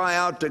God and cry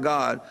out to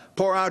God.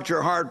 Pour out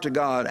your heart to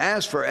God.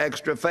 Ask for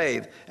extra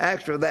faith.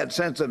 Ask for that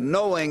sense of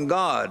knowing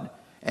God,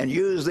 and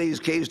use these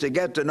keys to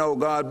get to know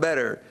God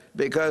better,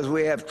 because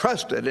we have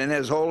trusted in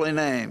his holy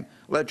name.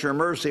 Let your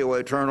mercy, O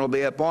eternal,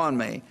 be upon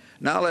me.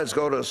 Now let's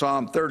go to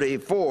Psalm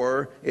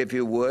 34, if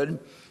you would,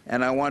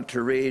 and I want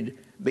to read,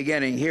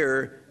 beginning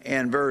here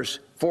in verse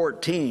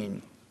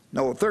 13.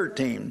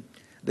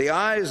 "The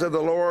eyes of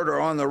the Lord are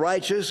on the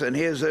righteous, and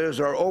his ears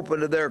are open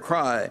to their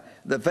cry.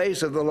 The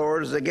face of the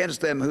Lord is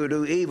against them who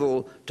do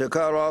evil, to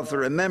cut off the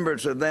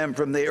remembrance of them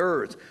from the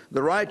earth.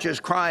 The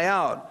righteous cry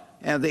out,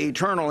 and the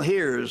eternal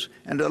hears,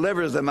 and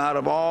delivers them out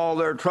of all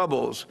their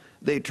troubles.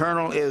 The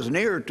eternal is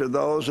near to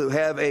those who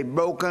have a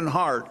broken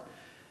heart."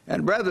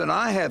 And brethren,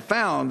 I have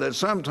found that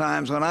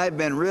sometimes when I've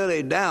been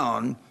really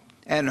down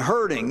and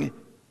hurting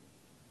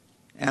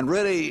and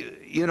really,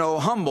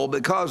 humble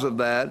because of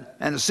that,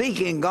 and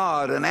seeking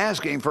God and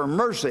asking for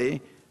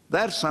mercy,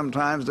 that's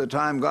sometimes the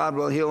time God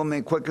will heal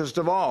me quickest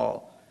of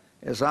all.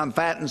 As I'm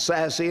fat and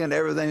sassy and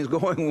everything's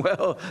going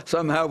well,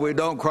 somehow we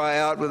don't cry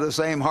out with the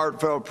same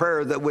heartfelt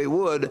prayer that we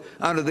would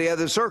under the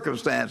other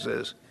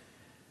circumstances.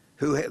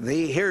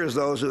 He hears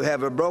those who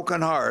have a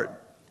broken heart,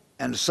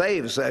 and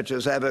saves such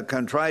as have a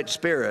contrite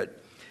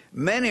spirit.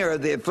 Many are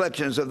the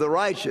afflictions of the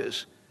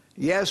righteous.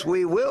 Yes,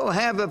 we will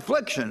have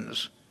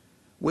afflictions.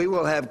 We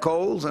will have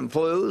colds and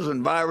flus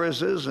and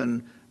viruses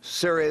and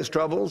serious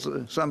troubles,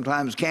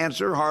 sometimes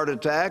cancer, heart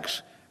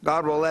attacks.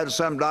 God will let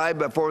some die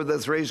before the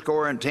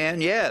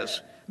 70.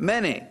 Yes,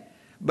 many.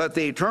 But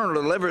the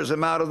eternal delivers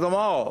them out of them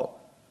all.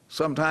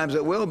 Sometimes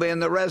it will be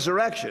in the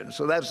resurrection,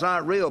 so that's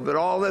not real. But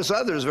all this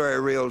other is very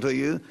real to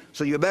you,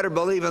 so you better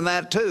believe in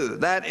that too.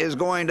 That is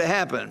going to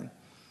happen.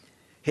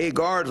 He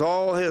guards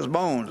all his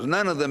bones.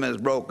 None of them is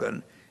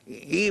broken.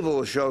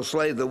 Evil shall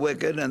slay the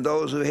wicked, and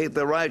those who hate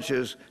the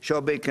righteous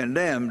shall be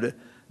condemned.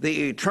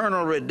 The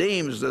eternal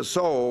redeems the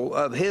soul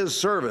of his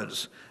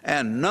servants,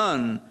 and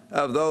none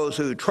of those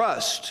who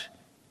trust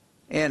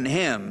in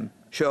him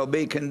shall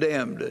be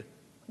condemned.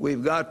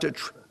 We've got to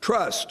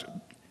trust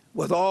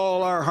with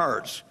all our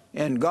hearts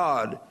in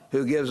God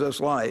who gives us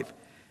life.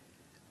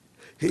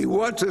 He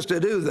wants us to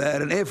do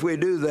that, and if we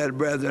do that,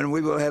 brethren, we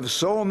will have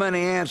so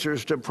many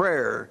answers to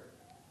prayer,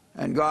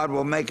 and God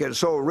will make it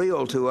so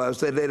real to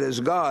us that it is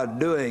God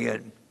doing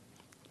it.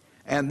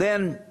 And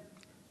then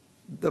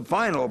the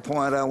final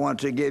point I want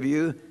to give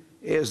you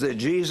is that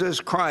Jesus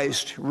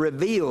Christ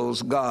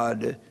reveals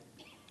God.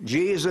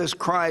 Jesus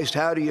Christ,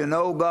 how do you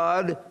know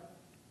God?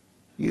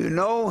 You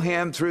know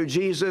him through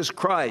Jesus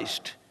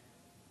Christ.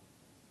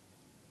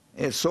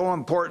 It's so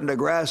important to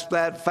grasp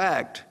that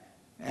fact.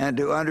 and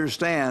to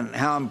understand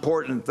how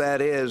important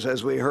that is,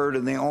 as we heard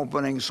in the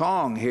opening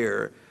song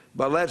here.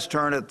 But let's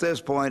turn at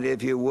this point,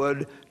 if you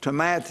would, to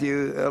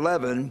Matthew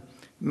 11,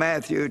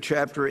 Matthew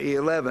chapter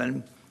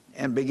 11,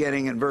 and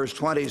beginning in verse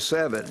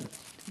 27.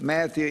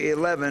 Matthew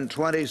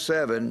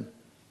 11:27,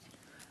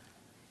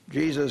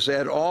 Jesus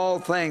said, "All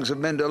things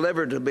have been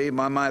delivered to me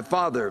by my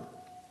Father,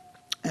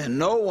 and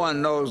no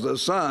one knows the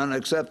Son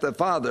except the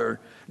Father,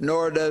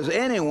 nor does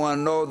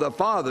anyone know the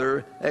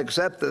Father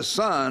except the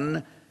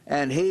Son,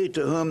 and he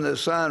to whom the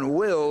Son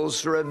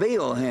wills to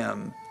reveal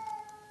him."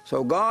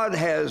 So God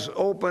has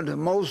opened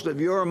most of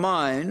your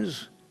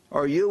minds,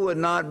 or you would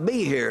not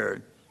be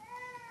here.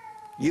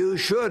 You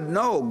should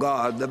know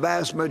God, the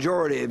vast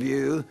majority of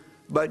you,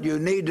 but you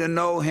need to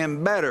know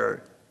him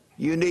better.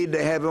 You need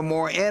to have a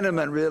more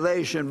intimate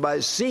relation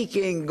by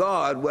seeking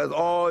God with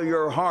all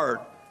your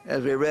heart,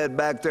 as we read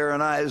back there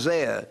in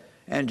Isaiah.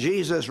 And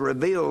Jesus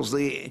reveals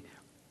the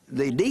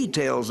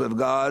details of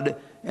God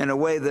in a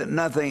way that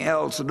nothing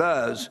else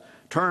does.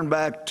 Turn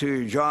back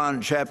to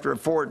John chapter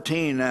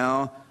 14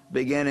 now,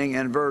 beginning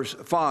in verse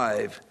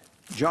 5.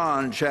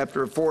 John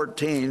chapter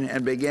 14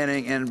 and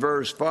beginning in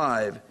verse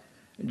 5.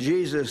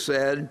 Jesus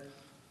said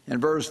in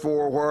verse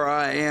 4, "Where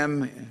I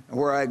am,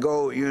 where I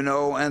go, you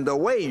know, and the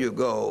way you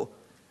go."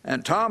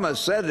 And Thomas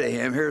said to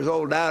him, here's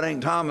old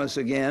doubting Thomas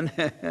again.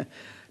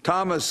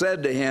 Thomas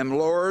said to him,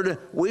 "Lord,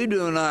 we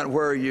do not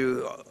where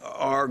you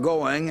are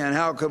going, and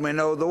how can we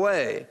know the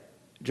way?"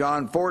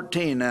 John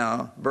 14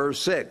 now, verse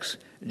 6.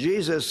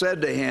 Jesus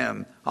said to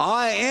him,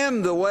 "I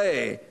am the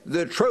way,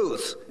 the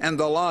truth, and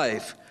the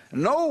life.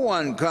 No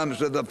one comes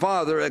to the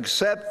Father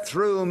except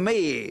through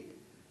me."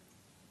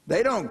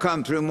 They don't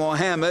come through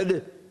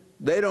Mohammed.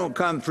 They don't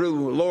come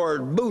through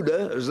Lord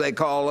Buddha, as they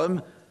call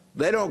him.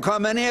 They don't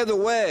come any other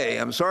way.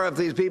 I'm sorry if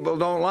these people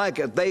don't like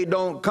it. They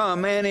don't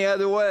come any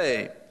other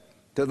way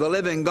to the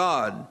living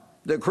God,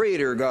 the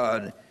Creator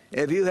God.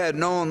 "If you had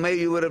known me,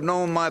 you would have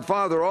known my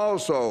Father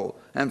also.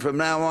 And from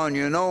now on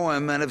you know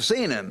him and have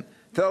seen him."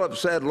 Philip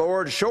said,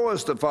 "Lord, show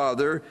us the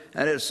Father,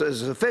 and it's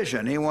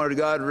sufficient." He wanted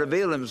God to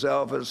reveal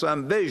himself in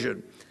some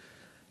vision.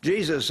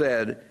 Jesus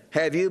said,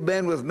 "Have you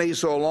been with me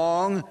so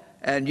long,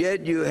 and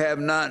yet you have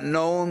not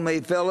known me,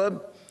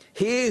 Philip?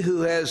 He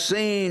who has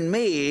seen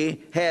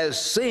me has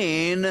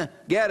seen,"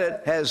 get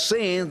it, has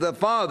seen the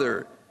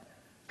Father.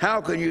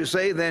 "How can you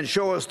say then,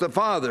 'Show us the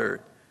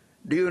Father'?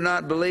 Do you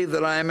not believe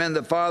that I am in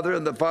the Father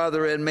and the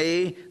Father in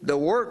me? The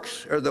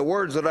works or the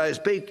words that I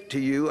speak to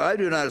you, I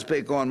do not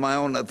speak on my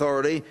own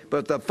authority,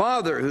 but the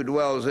Father who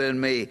dwells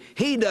in me,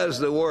 he does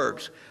the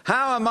works.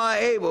 How am I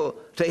able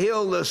to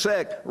heal the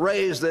sick,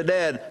 raise the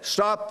dead,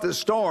 stop the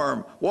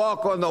storm,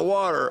 walk on the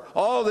water,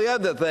 all the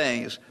other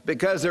things?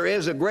 Because there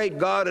is a great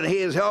God, and he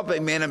is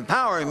helping me and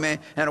empowering me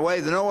in a way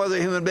that no other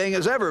human being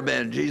has ever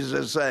been," Jesus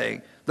is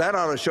saying. That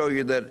ought to show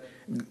you that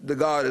the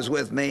God is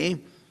with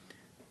me.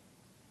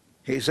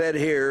 He said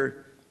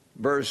here,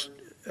 verse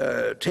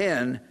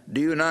 10,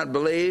 "Do you not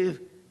believe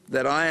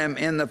that I am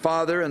in the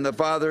Father and the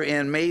Father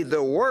in me?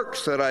 The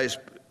words that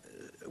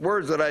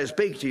I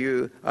speak to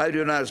you, I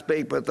do not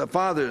speak, but the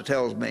Father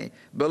tells me.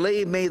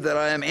 Believe me that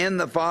I am in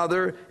the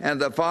Father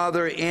and the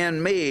Father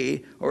in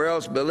me, or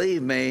else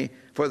believe me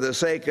for the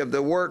sake of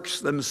the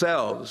works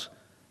themselves."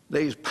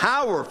 These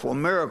powerful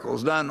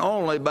miracles done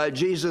only by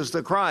Jesus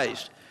the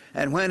Christ.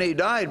 And when he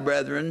died,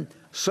 brethren,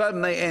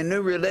 suddenly a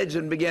new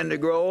religion began to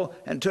grow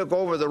and took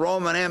over the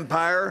Roman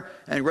Empire,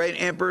 and great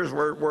emperors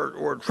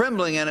were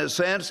trembling in a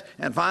sense,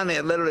 and finally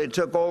it literally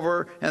took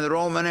over, and the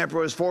Roman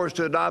emperor was forced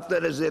to adopt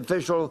it as the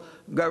official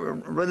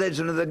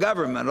religion of the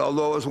government,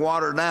 although it was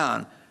watered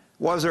down.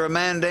 Was there a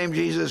man named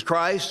Jesus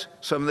Christ?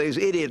 Some of these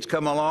idiots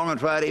come along and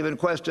try to even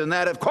question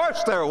that. Of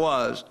course there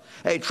was.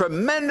 A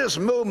tremendous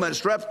movement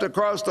swept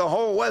across the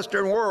whole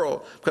Western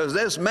world because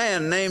this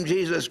man named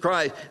Jesus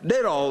Christ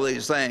did all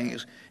these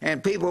things,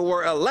 and people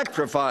were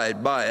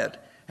electrified by it,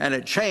 and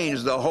it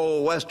changed the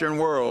whole Western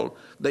world.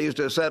 They used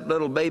to set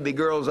little baby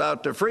girls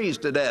out to freeze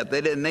to death.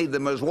 They didn't need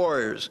them as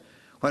warriors.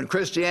 When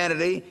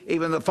Christianity,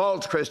 even the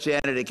false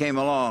Christianity, came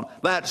along,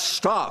 that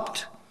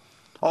stopped.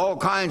 All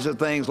kinds of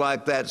things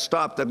like that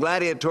stopped. The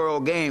gladiatorial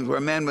games where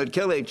men would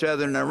kill each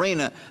other in an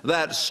arena,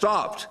 that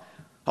stopped.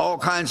 All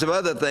kinds of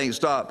other things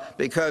stopped,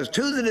 because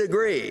to the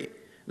degree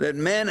that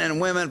men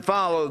and women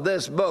follow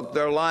this book,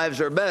 their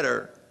lives are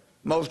better.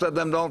 Most of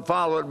them don't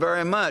follow it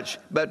very much,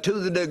 but to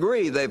the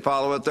degree they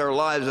follow it, their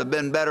lives have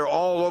been better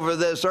all over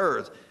this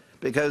earth,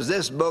 because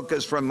this book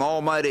is from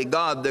Almighty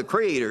God, the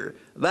Creator.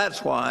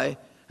 That's why,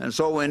 and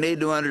so we need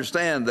to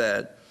understand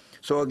that.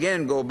 So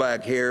again, go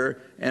back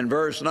here in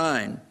verse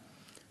 9.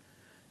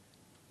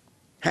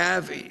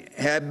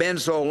 Have been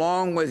so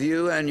long with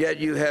you, and yet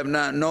you have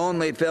not known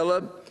me,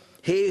 Philip?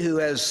 He who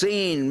has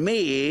seen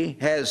me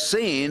has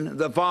seen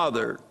the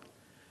Father.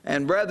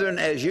 And brethren,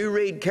 as you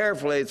read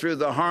carefully through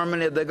the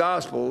harmony of the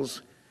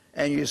Gospels,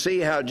 and you see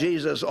how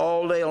Jesus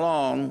all day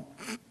long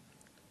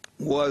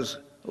was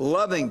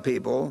loving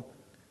people,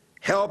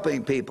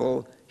 helping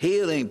people,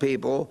 healing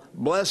people,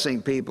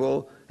 blessing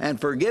people, and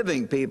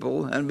forgiving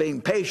people, and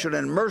being patient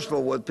and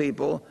merciful with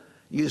people,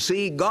 you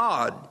see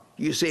God.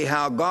 you see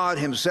how God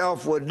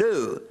himself would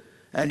do.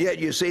 And yet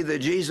you see that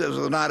Jesus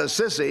was not a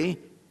sissy.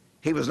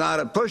 He was not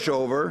a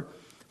pushover.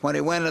 When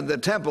he went into the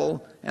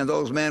temple and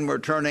those men were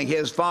turning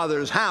his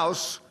father's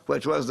house,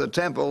 which was the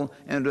temple,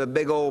 into a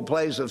big old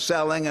place of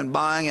selling and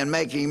buying and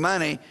making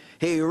money,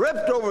 he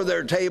ripped over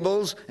their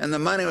tables and the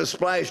money was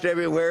splashed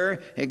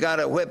everywhere. He got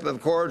a whip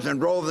of cords and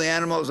drove the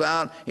animals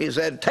out. He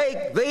said,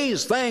 "Take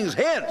these things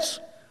hence."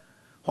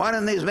 Why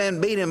didn't these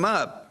men beat him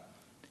up?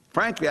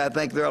 Frankly, I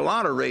think there are a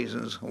lot of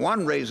reasons.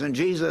 One reason,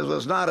 Jesus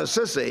was not a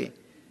sissy.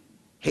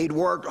 He'd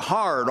worked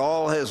hard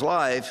all his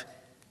life,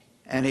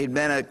 and he'd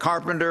been a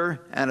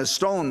carpenter and a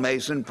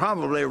stonemason,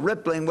 probably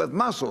rippling with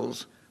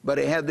muscles. But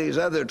he had these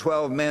other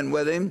 12 men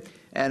with him,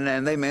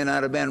 and they may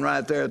not have been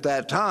right there at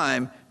that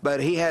time, but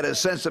he had a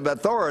sense of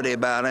authority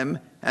about him,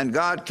 and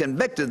God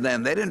convicted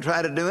them. They didn't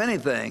try to do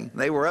anything.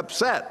 They were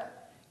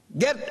upset.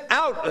 "Get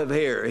out of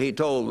here," he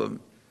told them.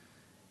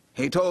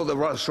 He told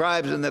the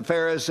scribes and the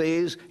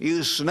Pharisees,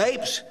 "You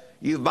snakes,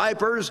 you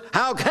vipers,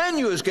 how can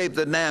you escape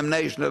the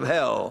damnation of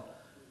hell?"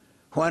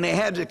 When he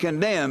had to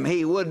condemn,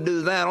 he would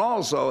do that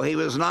also. He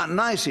was not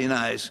nicey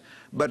nice.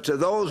 But to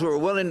those who were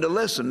willing to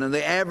listen, and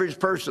the average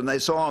person, they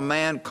saw a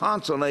man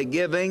constantly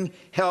giving,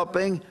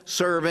 helping,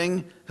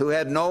 serving, who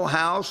had no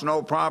house,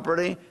 no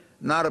property,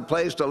 not a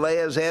place to lay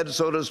his head,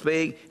 so to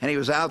speak, and he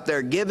was out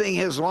there giving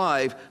his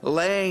life,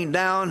 laying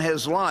down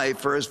his life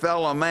for his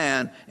fellow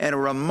man in a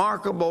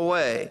remarkable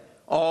way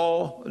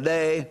all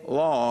day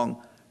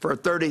long for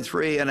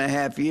 33 and a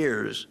half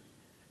years.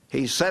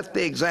 He set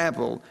the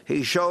example.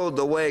 He showed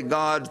the way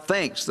God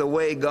thinks, the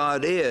way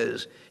God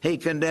is. He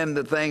condemned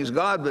the things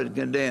God would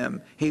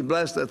condemn. He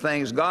blessed the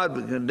things God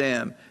would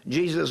condemn.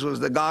 Jesus was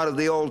the God of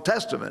the Old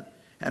Testament.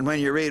 And when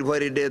you read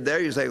what he did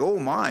there, you say, "Oh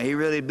my, he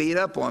really beat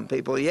up on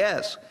people."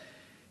 Yes.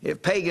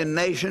 If pagan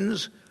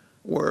nations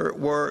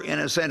were in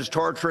a sense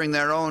torturing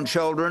their own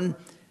children,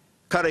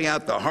 cutting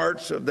out the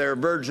hearts of their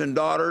virgin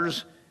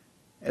daughters,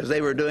 as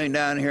they were doing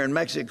down here in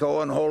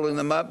Mexico, and holding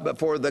them up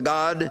before the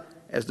god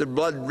as the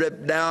blood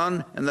dripped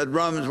down and the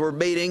drums were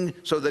beating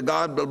so that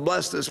God would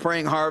bless the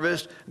spring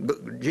harvest,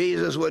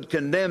 Jesus would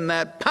condemn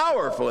that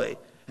powerfully.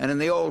 And in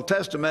the Old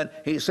Testament,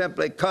 he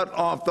simply cut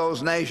off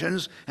those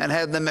nations and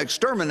had them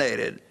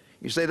exterminated.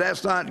 You say,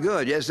 that's not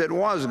good. Yes, it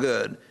was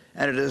good.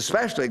 And it is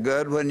especially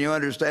good when you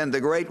understand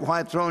the great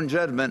white throne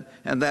judgment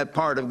and that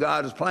part of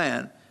God's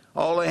plan.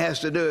 All he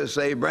has to do is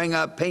say, "Bring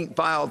up pink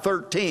file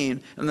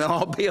 13, and they'll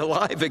all be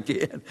alive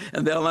again,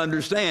 and they'll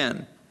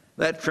understand."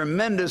 That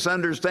tremendous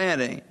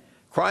understanding.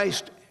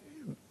 Christ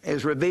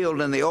is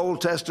revealed in the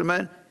Old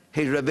Testament.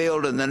 He's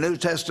revealed in the New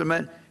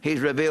Testament. He's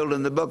revealed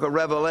in the book of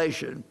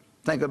Revelation.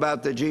 Think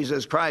about the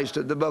Jesus Christ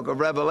in the book of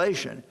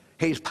Revelation.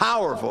 He's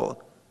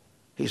powerful.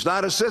 He's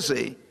not a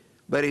sissy.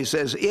 But he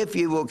says, "If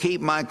you will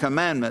keep my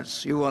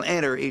commandments, you will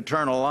enter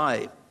eternal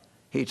life."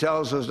 He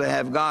tells us to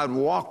have God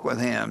walk with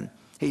him.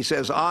 He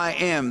says, "I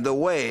am the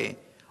way.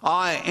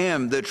 I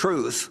am the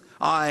truth.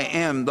 I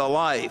am the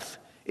life."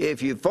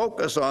 If you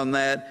focus on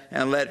that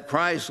and let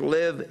Christ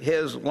live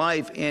his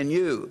life in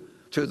you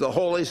through the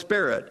Holy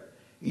Spirit,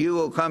 you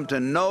will come to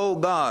know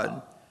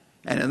God.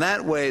 And in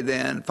that way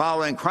then,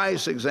 following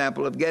Christ's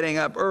example of getting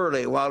up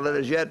early while it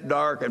is yet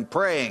dark and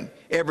praying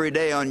every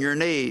day on your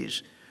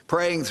knees,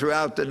 praying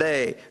throughout the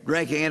day,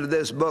 drinking into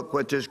this book,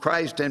 which is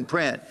Christ in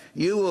print,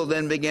 you will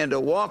then begin to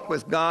walk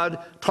with God,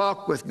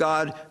 talk with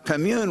God,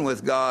 commune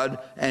with God,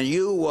 and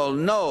you will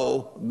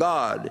know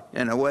God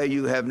in a way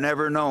you have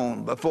never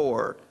known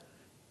before.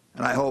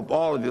 And I hope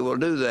all of you will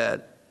do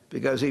that,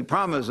 because he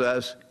promised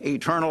us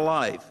eternal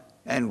life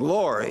and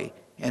glory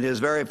in his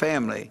very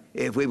family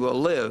if we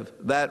will live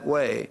that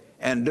way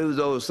and do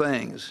those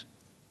things.